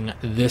covering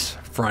this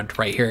front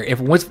right here.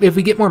 If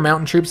we get more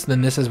mountain troops,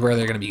 then this is where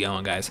they're going to be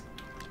going, guys.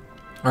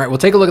 All right, we'll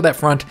take a look at that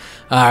front,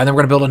 and then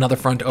we're going to build another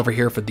front over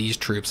here for these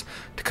troops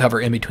to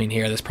cover in between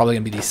here. That's probably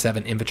going to be these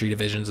 7 infantry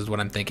divisions is what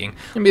I'm thinking.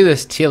 It's going to be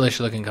this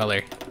tealish looking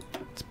color.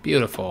 It's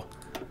beautiful.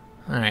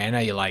 All right, I know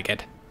you like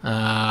it.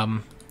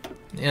 And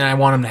I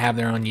want them to have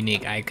their own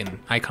unique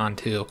icon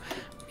too,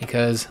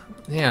 because,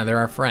 yeah, they're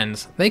our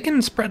friends. They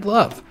can spread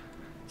love.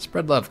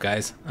 Spread love,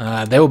 guys.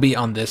 They will be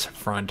on this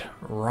front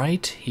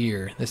right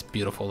here, this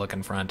beautiful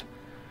looking front.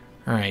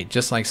 All right,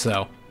 just like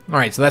so. All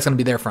right, so that's going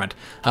to be their front.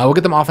 We'll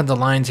get them offensive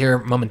lines here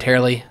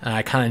momentarily.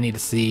 I kind of need to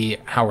see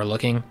how we're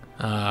looking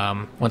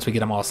once we get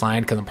them all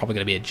signed, because I'm probably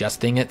going to be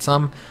adjusting it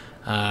some.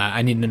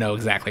 I need to know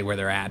exactly where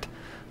they're at.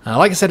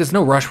 Like I said, it's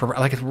no rush. We're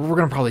going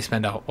to probably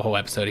spend a whole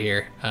episode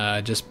here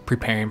just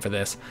preparing for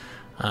this.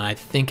 I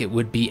think it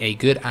would be a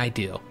good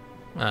idea.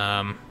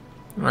 All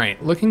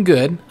right, looking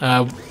good.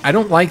 I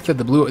don't like that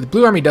the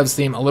blue army does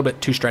seem a little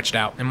bit too stretched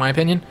out, in my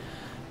opinion.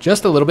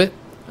 Just a little bit.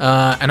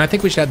 And I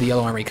think we should have the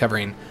yellow army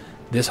covering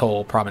this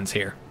whole province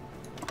here.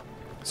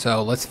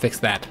 So let's fix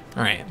that.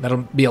 All right,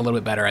 that'll be a little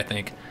bit better, I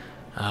think.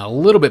 A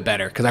little bit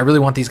better, because I really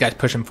want these guys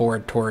pushing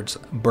forward towards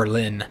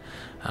Berlin.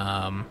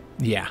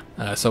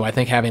 So I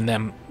think having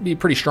them be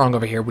pretty strong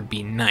over here would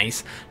be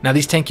nice. Now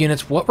these tank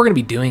units, what we're going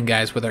to be doing,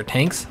 guys, with our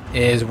tanks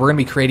is we're going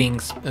to be creating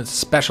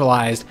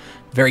specialized,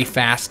 very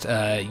fast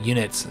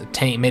units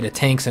made of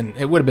tanks, and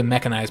it would have been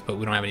mechanized, but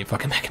we don't have any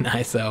fucking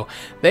mechanized, so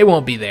they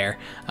won't be there.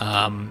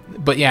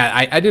 But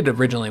yeah, I did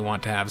originally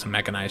want to have some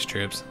mechanized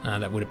troops.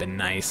 That would have been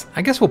nice.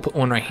 I guess we'll put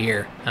one right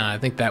here. I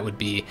think that would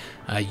be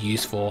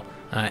useful.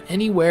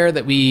 Anywhere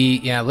that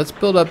let's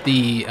build up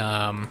the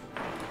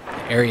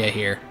area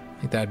here.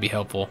 I think that would be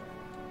helpful.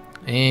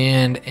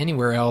 And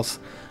anywhere else,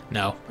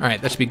 no. All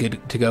right, that should be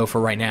good to go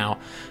for right now.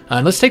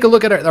 Let's take a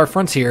look at our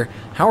fronts here.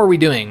 How are we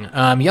doing?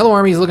 Yellow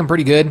Army is looking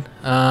pretty good.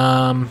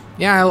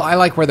 I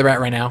like where they're at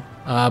right now.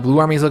 Blue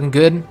Army is looking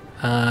good.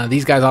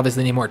 These guys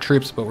obviously need more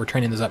troops, but we're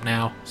training those up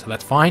now, so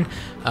that's fine.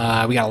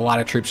 We got a lot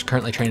of troops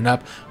currently training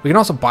up. We can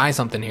also buy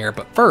something here,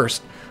 but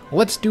first,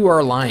 let's do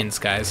our lines,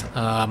 guys.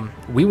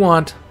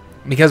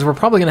 Because we're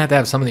probably going to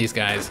have some of these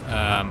guys,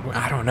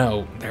 I don't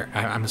know,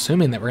 I'm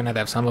assuming that we're going to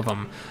have some of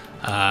them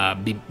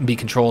be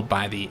controlled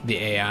by the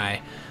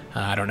AI.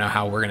 I don't know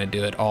how we're going to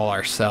do it all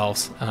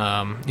ourselves.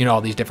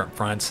 All these different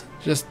fronts.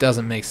 Just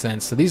doesn't make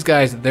sense. So these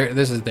guys, they're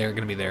going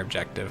to be their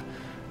objective.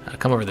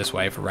 Come over this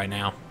way for right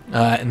now.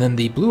 And then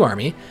the Blue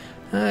Army,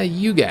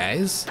 you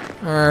guys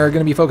are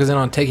going to be focusing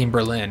on taking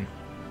Berlin.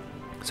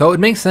 So it would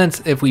make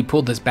sense if we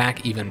pulled this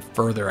back even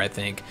further, I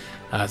think,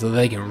 so that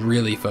they can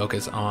really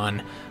focus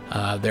on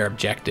their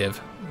objective.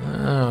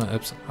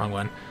 Oops, wrong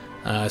one.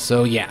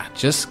 So yeah,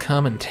 just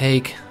come and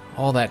take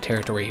all that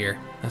territory here.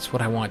 That's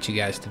what I want you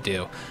guys to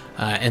do.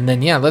 And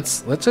then yeah,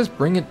 let's just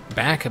bring it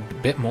back a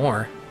bit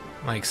more,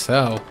 like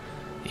so.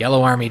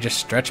 Yellow Army, just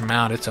stretch them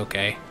out. It's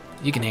okay.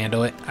 You can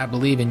handle it. I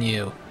believe in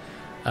you.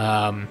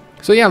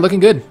 So yeah, looking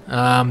good.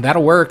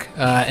 That'll work.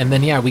 And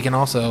then yeah, we can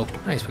also,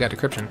 nice, we got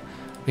decryption.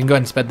 We can go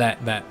ahead and spend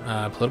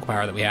that political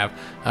power that we have.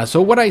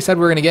 So what I said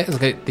we were going to get is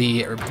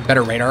the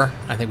better radar.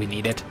 I think we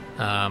need it.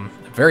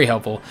 Very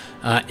helpful.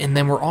 And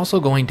then we're also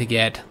going to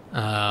get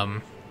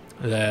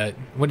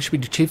what should we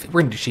do? Chief?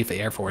 We're going to do Chief of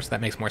the Air Force. That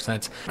makes more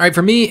sense. All right,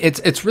 for me,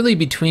 it's really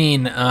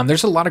between.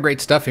 There's a lot of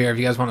great stuff here if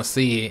you guys want to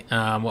see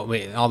all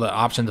the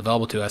options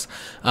available to us.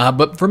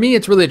 But for me,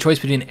 it's really a choice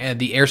between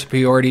the air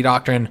superiority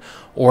doctrine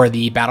or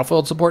the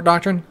battlefield support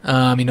doctrine.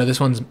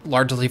 This one's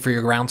largely for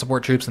your ground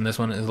support troops, and this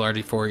one is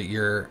largely for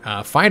your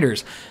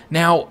fighters.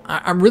 Now,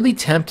 I'm really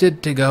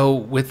tempted to go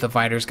with the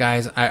fighters,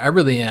 guys. I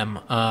really am.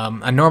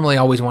 I normally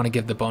always want to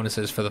give the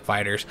bonuses for the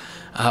fighters,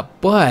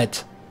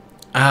 but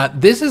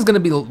this is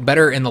going to be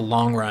better in the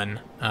long run,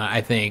 I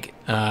think,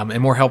 and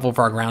more helpful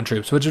for our ground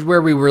troops, which is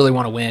where we really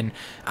want to win.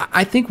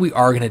 I think we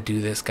are going to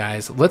do this,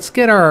 guys. Let's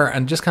get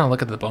and just kind of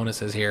look at the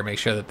bonuses here, make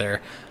sure that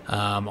they're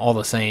all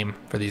the same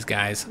for these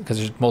guys, because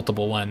there's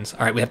multiple ones.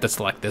 All right, we have to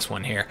select this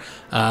one here.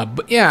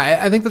 But yeah,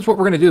 I think that's what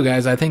we're going to do,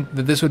 guys. I think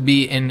that this would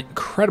be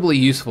incredibly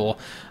useful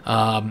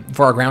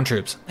for our ground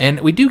troops. And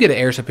we do get an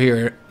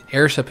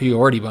air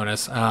superiority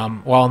bonus,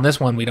 while in this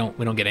one we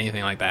don't get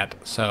anything like that.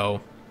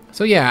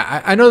 So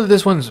yeah, I know that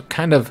this one's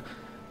kind of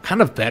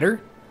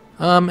better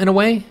in a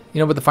way,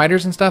 with the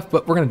fighters and stuff,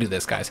 but we're going to do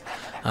this, guys.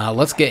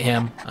 Let's get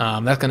him.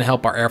 That's going to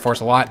help our Air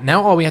Force a lot.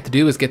 Now all we have to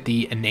do is get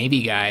the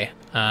Navy guy,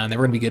 and then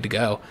we're going to be good to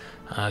go.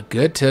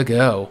 Good to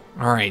go.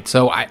 All right,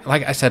 so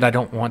like I said, I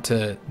don't want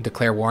to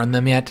declare war on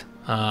them yet.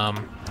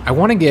 I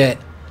want to get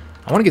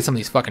some of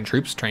these fucking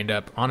troops trained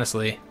up,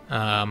 honestly.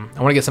 I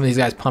want to get some of these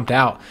guys pumped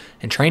out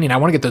and training. I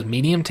want to get those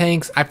medium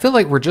tanks. I feel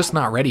like we're just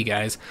not ready,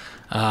 guys,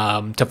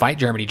 to fight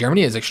Germany.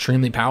 Germany is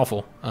extremely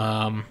powerful.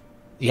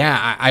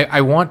 Yeah,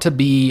 I want to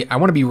be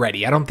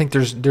ready. I don't think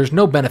there's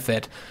no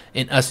benefit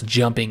in us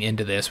jumping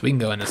into this. We can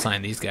go and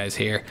assign these guys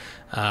here.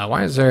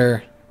 Why is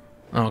there?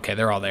 Oh, okay,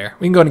 they're all there.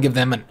 We can go and give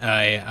them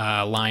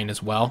a line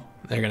as well.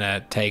 They're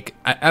gonna take.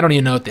 I don't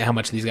even know how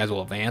much these guys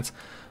will advance.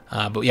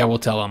 But yeah, we'll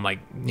tell them, like,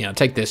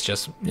 take this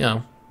just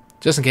in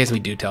case we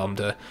do tell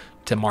them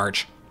to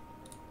march.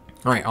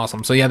 All right,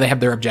 awesome. So yeah, they have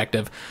their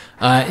objective.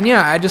 And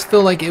yeah, I just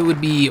feel like it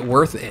would be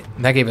worth it.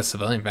 That gave us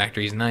civilian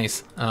factories,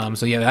 nice.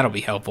 So yeah, that'll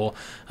be helpful.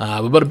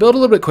 But to build a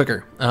little bit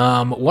quicker,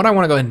 what I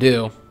want to go ahead and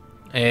do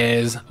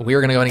is we're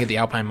going to go ahead and get the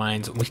Alpine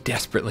mines. We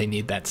desperately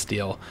need that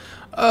steel.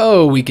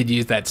 Oh, we could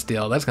use that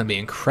steel. That's going to be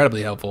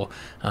incredibly helpful.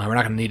 We're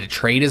not going to need to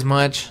trade as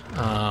much.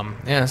 Yeah,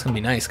 that's going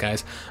to be nice,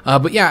 guys.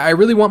 But yeah, I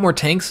really want more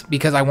tanks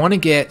because I want to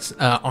get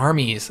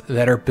armies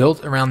that are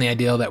built around the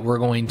idea that we're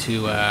going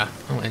to,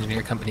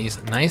 engineer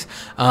companies, nice,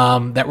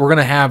 that we're going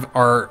to have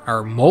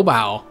our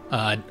mobile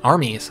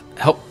armies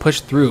help push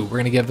through. We're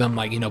going to give them,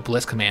 like,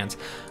 blitz commands,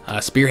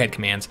 spearhead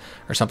commands,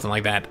 or something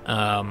like that.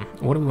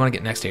 What do we want to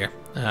get next here?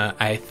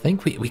 I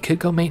think we could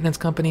go maintenance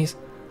companies.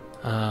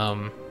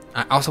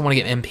 I also want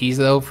to get MPs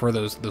though for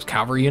those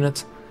cavalry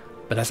units,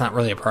 but that's not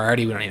really a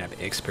priority. We don't even have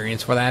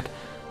experience for that.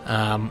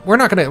 We're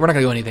not gonna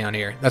go anything on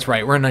here. That's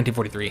right. We're in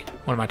 1943.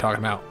 What am I talking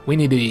about? We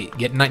need to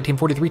get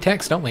 1943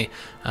 techs, don't we?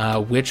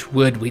 Which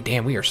would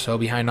we are so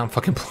behind on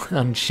fucking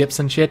on ships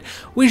and shit.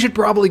 We should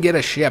probably get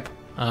a ship.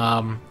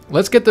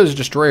 Let's get those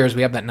destroyers.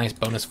 We have that nice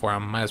bonus for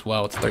them. Might as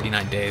well. It's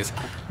 39 days.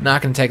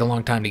 Not gonna take a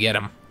long time to get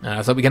them.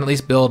 So we can at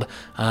least build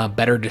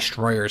better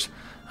destroyers.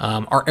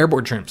 Our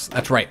airborne troops,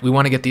 that's right, we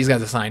want to get these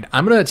guys assigned.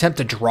 I'm going to attempt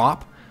to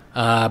drop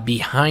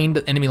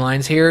behind enemy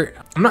lines here.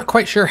 I'm not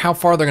quite sure how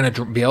far they're going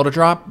to be able to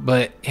drop,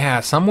 but yeah,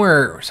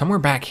 somewhere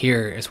back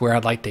here is where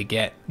I'd like to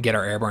get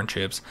our airborne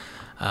troops.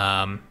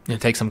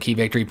 Take some key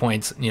victory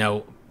points.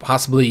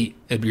 Possibly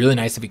it'd be really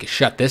nice if we could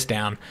shut this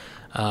down.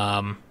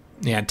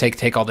 Yeah,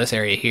 take all this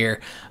area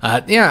here.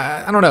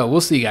 Yeah, I don't know.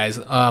 We'll see, guys.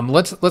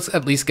 Let's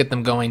at least get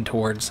them going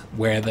towards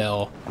where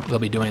they'll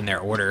be doing their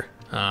order.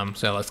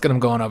 So let's get them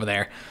going over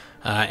there.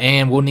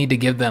 And we'll need to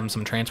give them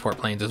some transport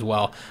planes as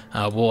well.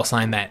 We'll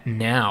assign that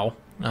now.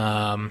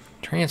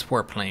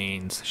 Transport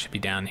planes should be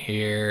down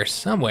here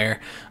somewhere.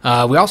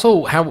 We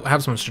also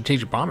have some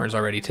strategic bombers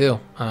already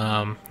too.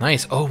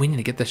 Nice. Oh, we need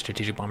to get the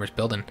strategic bombers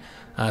building.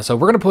 So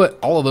we're going to put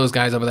all of those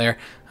guys over there.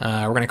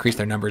 We're going to increase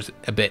their numbers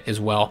a bit as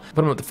well.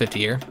 Put them up to 50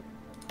 here.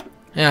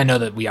 And I know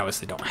that we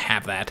obviously don't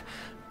have that,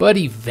 but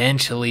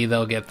eventually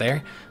they'll get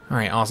there. All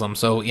right, awesome.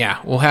 So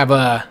yeah, we'll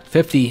have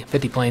 50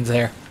 planes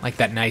there, like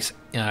that nice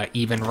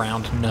even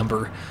round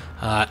number.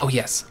 Oh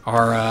yes,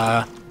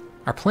 our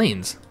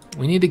planes.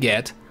 We need to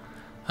get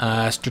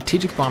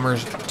strategic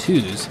bombers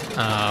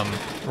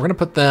 2s. We're gonna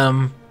put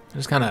them.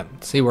 Just kind of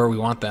see where we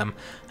want them.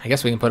 I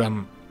guess we can put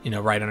them,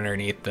 right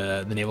underneath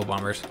the naval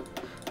bombers.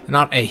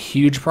 Not a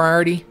huge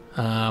priority,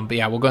 but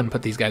yeah, we'll go ahead and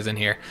put these guys in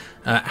here.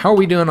 How are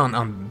we doing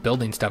on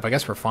building stuff? I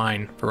guess we're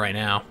fine for right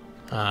now.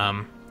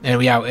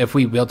 And yeah, if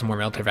we build some more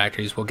military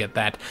factories, we'll get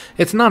that.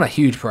 It's not a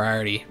huge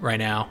priority right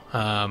now.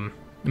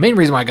 The main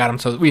reason why I got them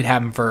so that we'd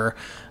have them for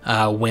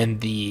when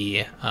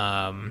the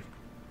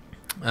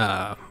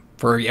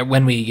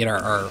when we get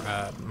our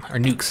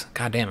nukes.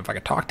 God damn, if I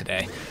could talk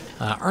today.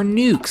 Our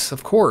nukes,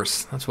 of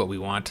course, that's what we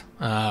want.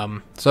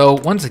 So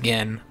once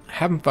again,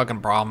 having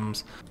fucking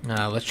problems.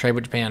 Let's trade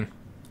with Japan.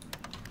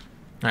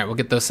 All right, we'll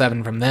get those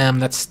 7 from them.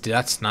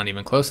 That's not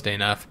even close to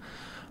enough.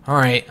 All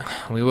right,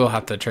 we will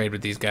have to trade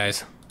with these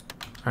guys.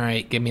 All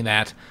right, give me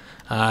that.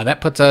 That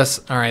puts us,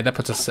 all right, that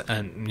puts us,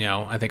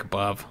 I think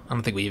above. I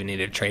don't think we even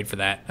needed to trade for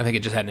that. I think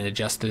it just hadn't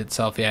adjusted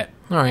itself yet.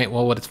 All right,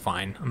 well, it's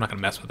fine. I'm not going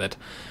to mess with it.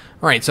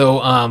 All right, so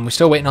we're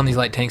still waiting on these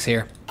light tanks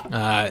here.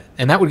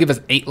 And that would give us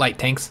 8 light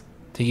tanks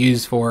to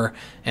use for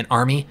an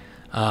army.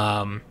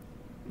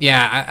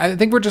 Yeah, I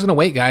think we're just going to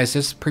wait, guys.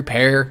 Just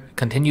prepare,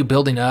 continue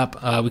building up.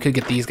 We could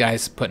get these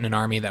guys put in an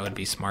army. That would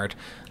be smart.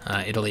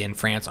 Italy and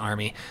France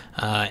army.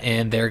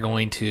 And they're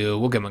going to,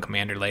 we'll give them a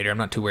commander later. I'm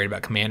not too worried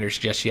about commanders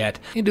just yet.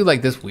 You can do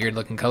like this weird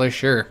looking color.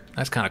 Sure,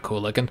 that's kind of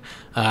cool looking.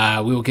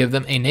 We will give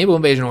them a naval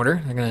invasion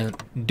order. They're going to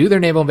do their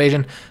naval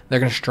invasion. They're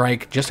going to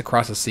strike just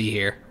across the sea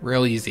here.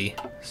 Real easy.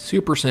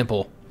 Super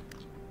simple.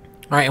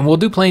 All right, and we'll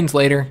do planes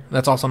later.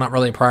 That's also not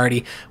really a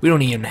priority. We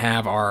don't even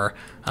have our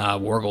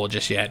war goal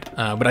just yet,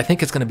 but I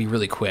think it's going to be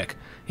really quick.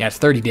 Yeah, it's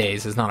 30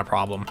 days. It's not a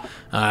problem.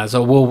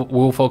 So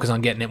we'll focus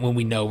on getting it when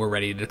we know we're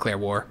ready to declare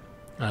war.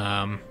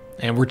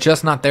 And we're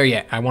just not there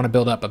yet. I want to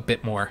build up a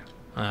bit more.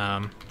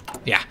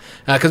 Yeah,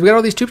 because we got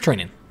all these troop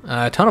training,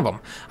 a ton of them.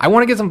 I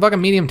want to get some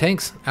fucking medium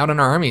tanks out in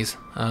our armies,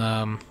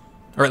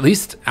 or at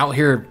least out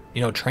here,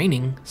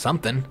 training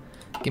something.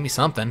 Give me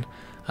something.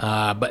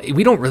 But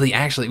we don't really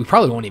we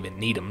probably won't even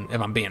need them,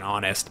 if I'm being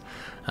honest.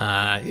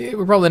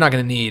 We're probably not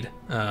going to need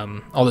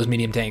all those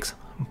medium tanks.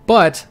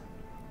 But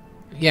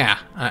yeah,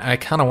 I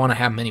kind of want to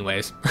have them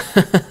anyways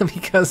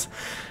because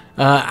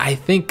I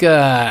think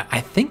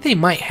they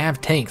might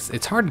have tanks.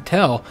 It's hard to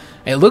tell.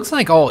 It looks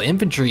like all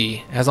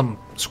infantry as I'm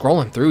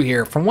scrolling through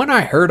here. From what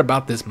I heard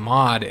about this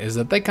mod is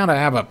that they kind of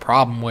have a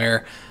problem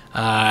where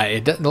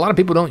a lot of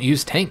people don't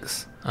use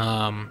tanks,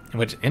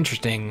 which is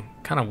interesting,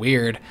 kind of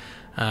weird.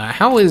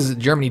 How is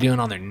Germany doing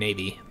on their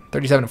navy?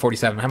 37 to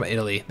 47. How about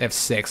Italy? They have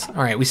 6. All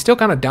right, we still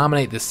kind of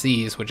dominate the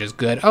seas, which is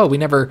good. Oh, we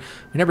never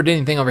did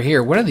anything over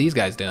here. What are these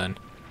guys doing?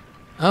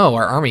 Oh,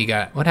 our army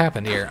got... What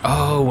happened here?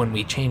 Oh, when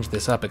we changed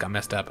this up, it got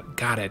messed up.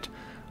 Got it.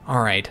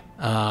 All right.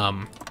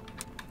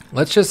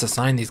 Let's just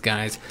assign these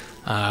guys.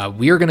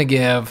 We are going to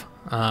give...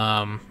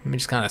 let me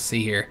just kind of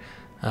see here.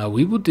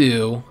 We will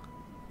do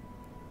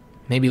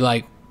maybe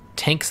like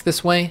tanks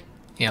this way.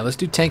 Yeah, let's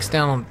do tanks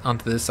down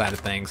onto this side of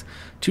things.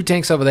 2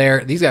 tanks over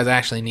there. These guys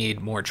actually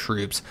need more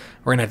troops.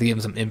 We're going to have to give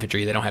them some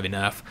infantry. They don't have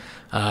enough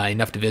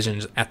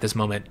divisions at this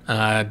moment.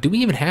 Do we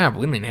even have...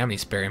 We don't even have any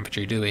spare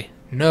infantry, do we?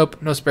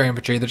 Nope, no spare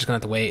infantry. They're just going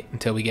to have to wait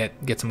until we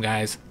get some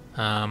guys.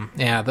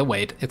 Yeah, they'll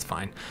wait. It's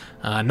fine.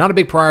 Not a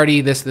big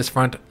priority, this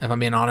front, if I'm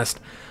being honest.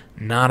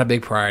 Not a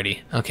big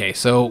priority. Okay,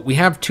 so we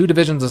have 2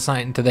 divisions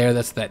assigned to there.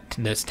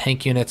 That's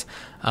tank units.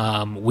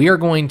 We are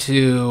going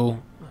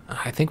to...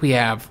 I think we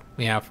have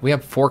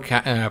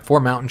 4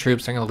 mountain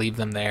troops. I'm gonna leave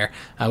them there.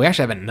 We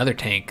actually have another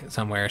tank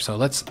somewhere, so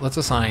let's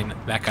assign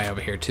that guy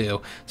over here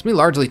too. It's gonna be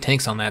largely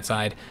tanks on that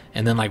side,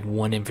 and then like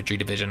 1 infantry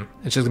division.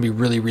 It's just gonna be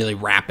really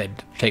rapid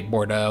to take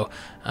Bordeaux.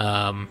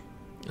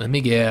 Let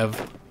me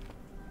give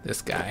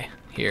this guy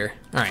here.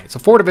 All right, so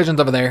 4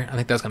 divisions over there. I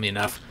think that's gonna be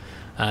enough.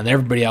 And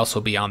everybody else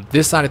will be on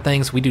this side of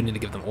things. We do need to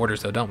give them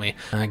orders, though, don't we?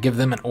 Give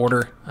them an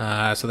order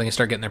so they can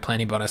start getting their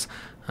planning bonus.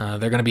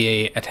 They're going to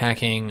be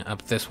attacking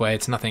up this way.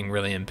 It's nothing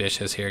really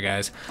ambitious here,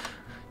 guys.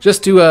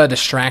 Just to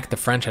distract the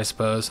French, I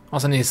suppose.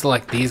 Also need to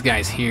select these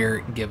guys here.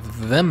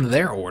 Give them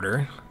their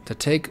order to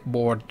take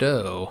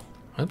Bordeaux.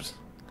 Oops.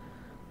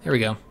 There we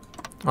go.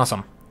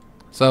 Awesome.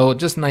 So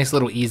just a nice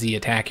little easy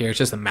attack here. It's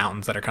just the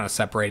mountains that are kind of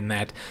separating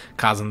that,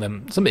 causing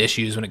them some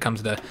issues when it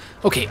comes to...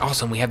 Okay,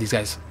 awesome. We have these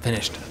guys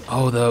finished.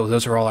 Oh,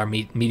 those are all our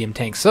medium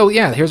tanks. So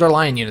yeah, here's our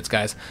lion units,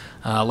 guys.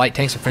 Light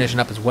tanks are finishing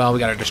up as well. We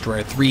got our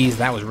destroyer 3s.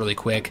 That was really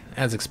quick,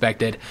 as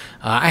expected.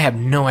 I have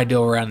no idea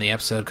where we're at in the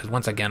episode, because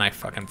once again, I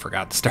fucking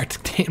forgot to start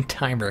the damn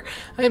timer.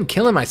 I am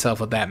killing myself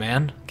with that,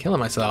 man. Killing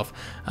myself.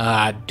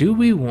 Do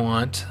we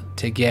want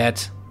to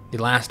get the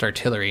last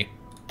artillery?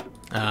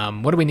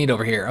 What do we need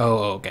over here?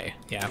 Oh, okay.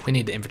 Yeah, we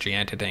need the infantry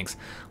anti-tanks.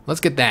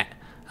 Let's get that.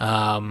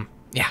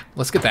 Yeah,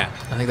 let's get that.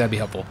 I think that'd be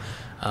helpful.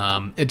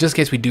 Just in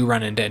case we do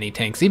run into any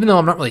tanks, even though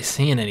I'm not really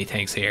seeing any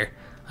tanks here.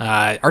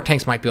 Our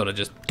tanks might be able to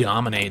just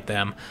dominate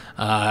them.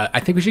 I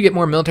think we should get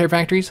more military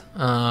factories.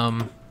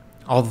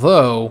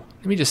 Although,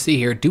 let me just see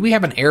here. Do we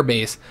have an air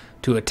base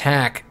to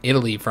attack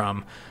Italy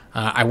from?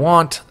 I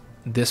want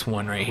this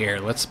one right here.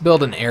 Let's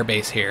build an air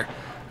base here.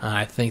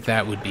 I think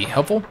that would be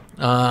helpful.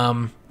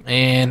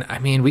 And, I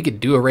mean, we could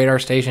do a radar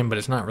station, but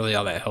it's not really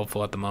all that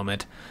helpful at the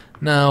moment.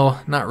 No,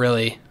 not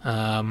really.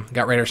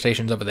 Got radar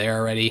stations over there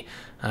already.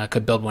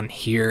 Could build one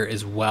here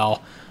as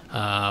well.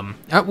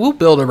 We'll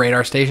build a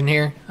radar station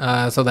here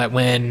so that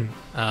when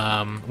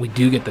we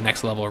do get the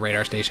next level of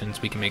radar stations,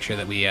 we can make sure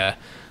that we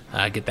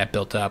get that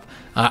built up.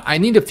 I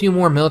need a few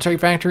more military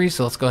factories,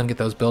 so let's go ahead and get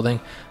those building.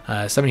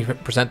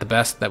 70% the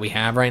best that we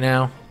have right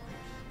now.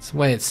 That's the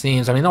way it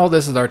seems. I mean, all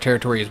this is our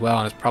territory as well,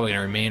 and it's probably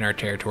going to remain our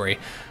territory.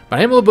 But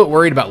I am a little bit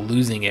worried about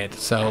losing it,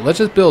 so let's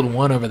just build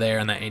one over there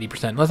on that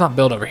 80%. Let's not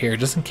build over here,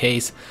 just in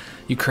case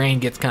Ukraine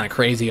gets kind of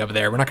crazy over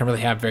there. We're not going to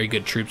really have very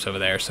good troops over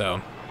there,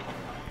 so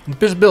let's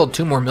just build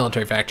 2 more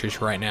military factories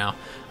for right now.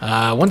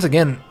 Once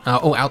again,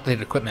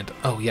 outdated equipment.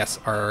 Oh, yes,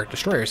 our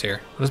destroyers here.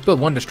 Let's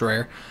build 1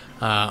 destroyer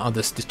on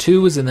the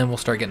 2s, and then we'll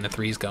start getting the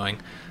 3s going.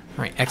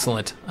 All right,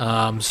 excellent.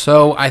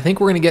 So I think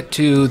we're going to get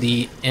to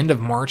the end of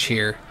March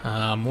here.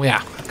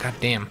 Yeah, god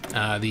damn,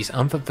 these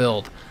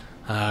unfulfilled.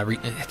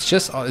 It's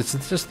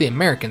just the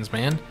Americans,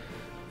 man.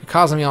 They're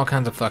causing me all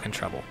kinds of fucking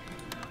trouble.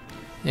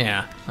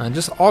 Yeah,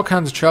 just all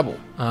kinds of trouble.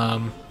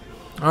 All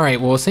right,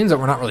 well, it seems that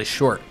we're not really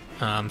short,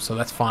 so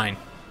that's fine.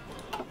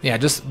 Yeah,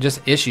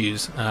 just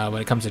issues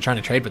when it comes to trying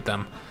to trade with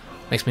them.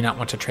 Makes me not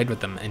want to trade with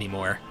them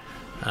anymore.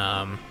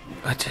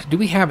 Do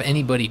we have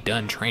anybody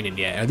done training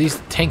yet? Are these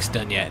tanks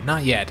done yet?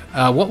 Not yet.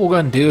 What we're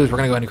going to do is we're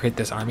going to go ahead and create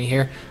this army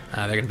here.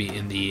 They're going to be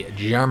in the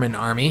German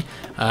army,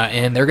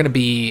 and they're going to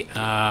be...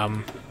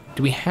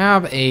 do we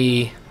have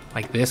a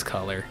like this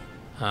color?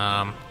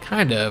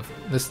 Kind of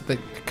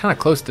kind of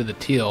close to the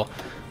teal.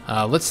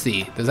 Let's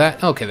see. Does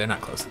that? Okay, they're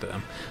not close to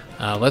them.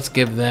 Let's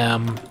give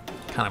them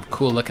kind of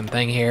cool looking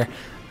thing here.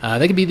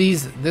 They could be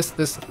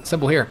this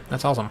symbol here.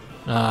 That's awesome.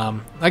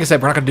 Like I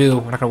said, we're not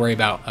gonna worry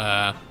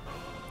about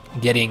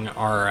getting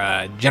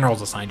our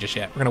generals assigned just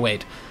yet. We're gonna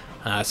wait.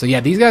 So yeah,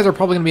 these guys are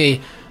probably gonna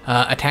be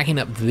attacking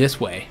up this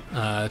way,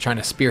 trying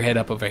to spearhead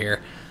up over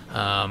here.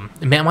 I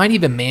might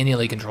even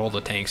manually control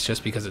the tanks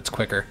just because it's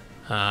quicker.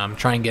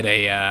 Try and get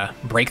a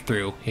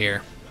breakthrough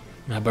here.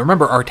 But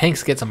remember, our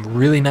tanks get some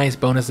really nice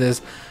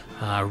bonuses.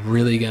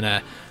 Really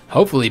gonna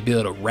hopefully be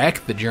able to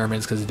wreck the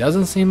Germans, because it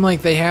doesn't seem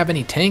like they have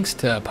any tanks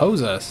to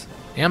oppose us.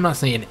 Yeah, I'm not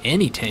seeing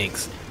any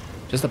tanks.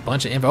 Just a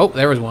bunch of info. Oh,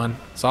 there was one.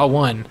 Saw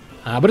one.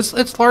 But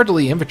it's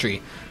largely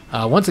infantry.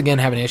 Once again,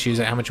 having issues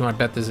at how much you want to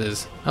bet this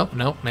is. Oh,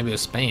 no. Maybe it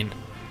was Spain.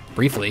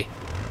 Briefly.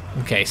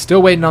 Okay,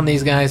 still waiting on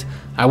these guys.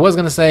 I was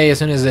going to say, as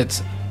soon as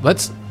it's...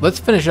 Let's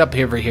finish up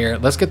over here.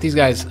 Let's get these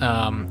guys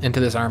into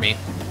this army.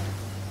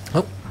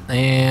 Oh,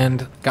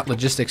 and got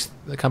logistics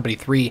company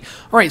 3.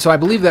 All right, so I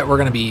believe that we're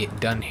going to be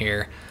done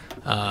here.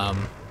 All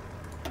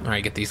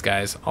right, get these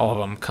guys, all of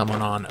them,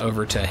 coming on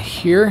over to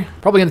here.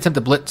 Probably going to attempt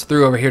to blitz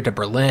through over here to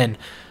Berlin.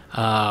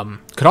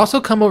 Could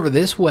also come over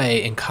this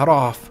way and cut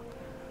off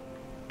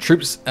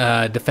troops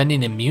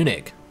defending in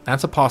Munich.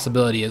 That's a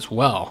possibility as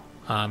well.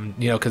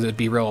 You know, because it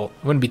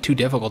wouldn't be too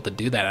difficult to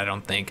do that, I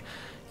don't think.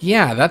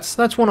 Yeah,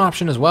 that's one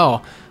option as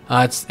well.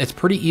 It's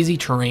pretty easy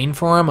terrain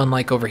for them,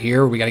 unlike over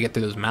here where we got to get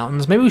through those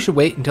mountains. Maybe we should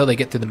wait until they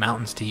get through the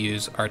mountains to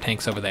use our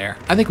tanks over there.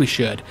 I think we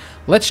should.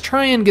 Let's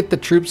try and get the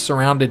troops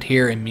surrounded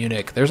here in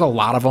Munich. There's a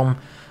lot of them.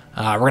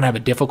 We're going to have a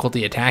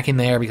difficulty attacking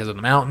there because of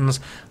the mountains.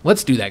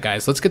 Let's do that,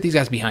 guys. Let's get these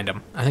guys behind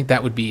them. I think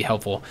that would be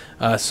helpful.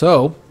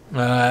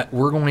 We're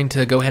going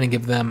to go ahead and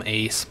give them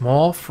a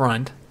small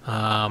front,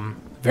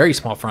 very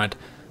small front,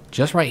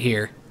 just right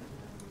here.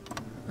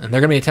 And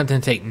they're going to be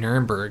attempting to take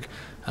Nuremberg.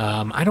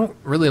 I don't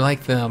really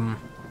like them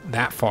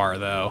that far,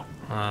 though.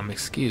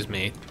 Excuse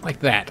me.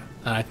 Like that.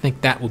 I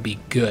think that would be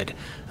good.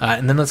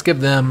 And then let's give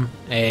them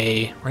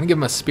we're going to give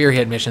them a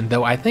spearhead mission,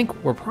 though I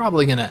think we're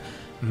probably going to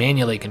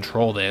manually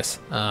control this.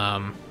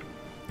 And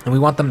we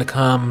want them to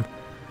come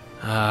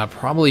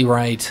probably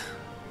right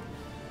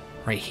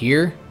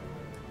here.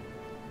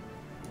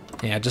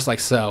 Yeah, just like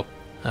so.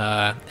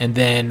 And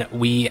then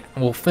we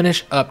will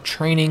finish up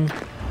training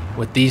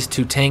with these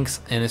 2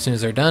 tanks, and as soon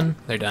as they're done,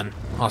 they're done.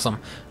 Awesome.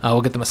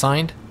 We'll get them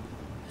assigned,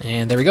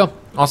 and there we go.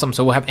 Awesome.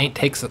 So we'll have 8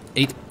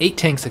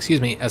 tanks, excuse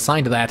me,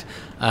 assigned to that.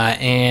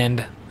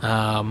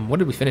 What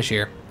did we finish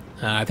here?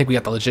 I think we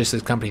got the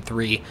logistics company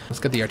 3. Let's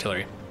get the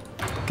artillery.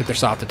 Get their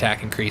soft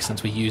attack increase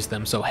since we use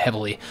them so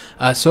heavily.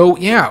 So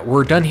yeah,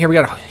 we're done here. We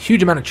got a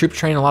huge amount of troop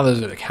training. A lot of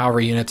those are the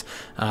cavalry units.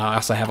 I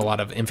also have a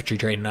lot of infantry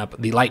trading up.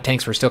 The light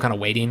tanks were still kind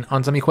of waiting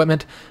on some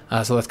equipment.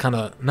 So that's kind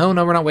of... No,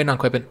 we're not waiting on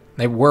equipment.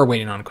 They were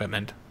waiting on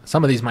equipment.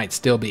 Some of these might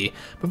still be,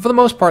 but for the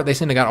most part, they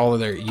seem to got all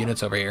of their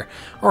units over here.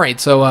 All right,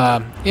 so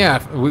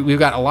yeah, we've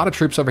got a lot of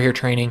troops over here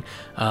training.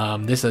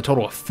 This is a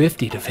total of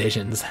 50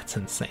 divisions. That's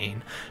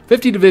insane.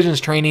 50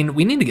 divisions training.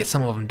 We need to get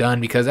some of them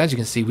done because, as you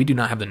can see, we do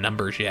not have the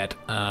numbers yet.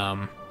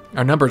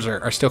 Our numbers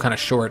are still kind of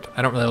short.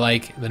 I don't really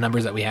like the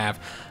numbers that we have.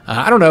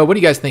 I don't know. What do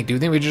you guys think? Do you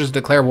think we just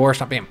declare war?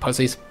 Stop being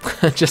pussies.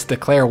 Just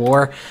declare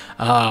war.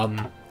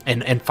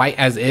 And fight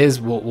as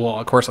is. We'll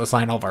of course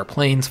assign all of our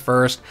planes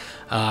first.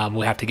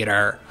 We have to get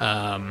our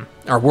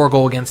war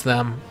goal against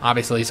them,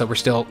 obviously. So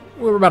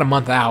we're about a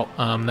month out.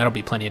 That'll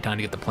be plenty of time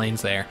to get the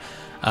planes there,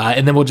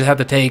 and then we'll just have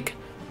to take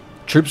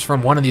troops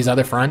from one of these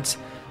other fronts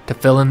to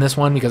fill in this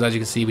one because, as you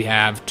can see, we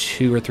have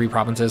 2 or 3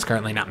 provinces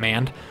currently not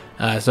manned.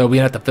 So we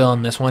have to fill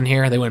in this one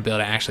here. They wouldn't be able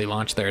to actually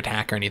launch their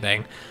attack or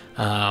anything.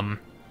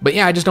 But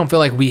yeah, I just don't feel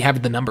like we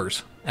have the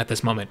numbers at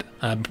this moment,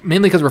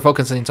 mainly because we're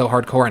focusing so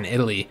hardcore on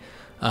Italy.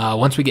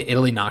 Once we get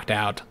Italy knocked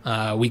out,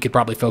 we could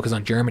probably focus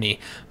on Germany.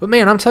 But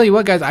man, I'm telling you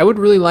what, guys, I would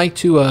really like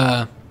to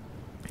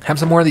have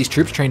some more of these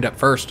troops trained up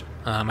first.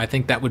 I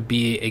think that would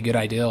be a good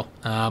idea.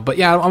 But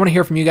yeah, I want to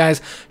hear from you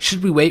guys.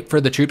 Should we wait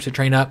for the troops to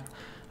train up?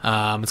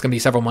 It's going to be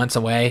several months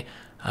away.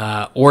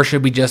 Or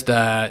should we just,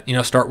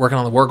 start working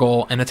on the war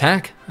goal and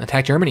attack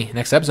Germany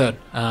next episode?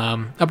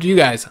 Up to you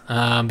guys.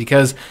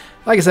 Because,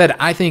 like I said,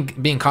 I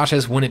think being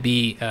cautious wouldn't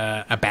be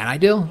a bad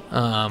idea.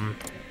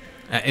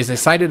 As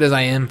excited as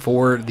I am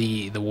for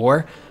the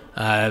war,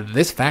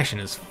 this faction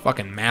is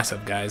fucking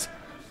massive, guys.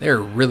 They're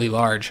really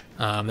large.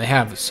 They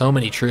have so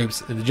many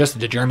troops. Just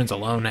the Germans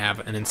alone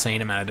have an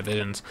insane amount of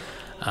divisions.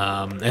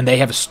 And they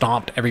have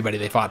stomped everybody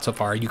they fought so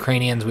far.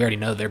 Ukrainians, we already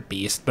know they're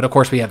beasts. But of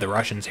course we have the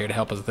Russians here to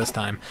help us this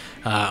time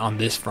on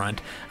this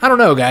front. I don't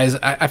know, guys.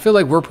 I feel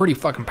like we're pretty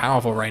fucking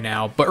powerful right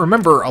now. But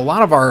remember, a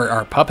lot of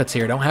our puppets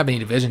here don't have any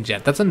divisions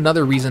yet. That's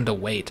another reason to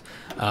wait.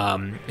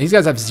 These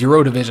guys have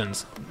 0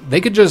 divisions. They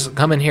could just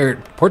come in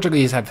here.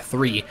 Portuguese have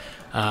 3.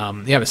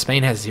 Yeah, but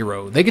Spain has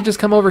 0. They could just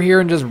come over here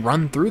and just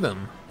run through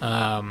them.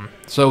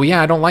 So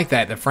yeah, I don't like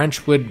that. The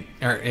French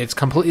it's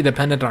completely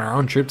dependent on our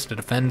own troops to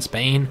defend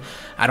Spain.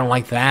 I don't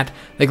like that.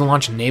 They can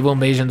launch naval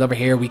invasions over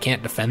here. We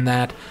can't defend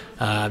that.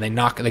 They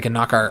can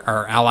knock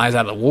our allies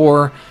out of the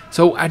war.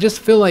 So I just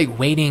feel like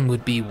waiting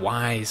would be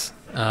wise.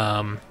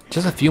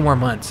 Just a few more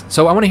months.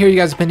 So I want to hear you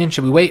guys' opinion.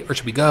 Should we wait or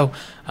should we go?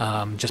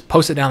 Just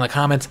post it down in the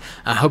comments.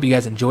 I hope you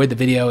guys enjoyed the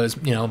video. It was,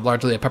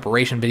 largely a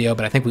preparation video,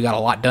 but I think we got a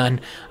lot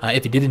done.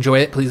 If you did enjoy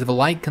it, please leave a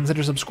like,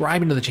 consider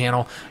subscribing to the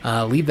channel,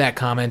 leave that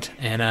comment,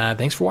 and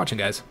thanks for watching,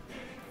 guys.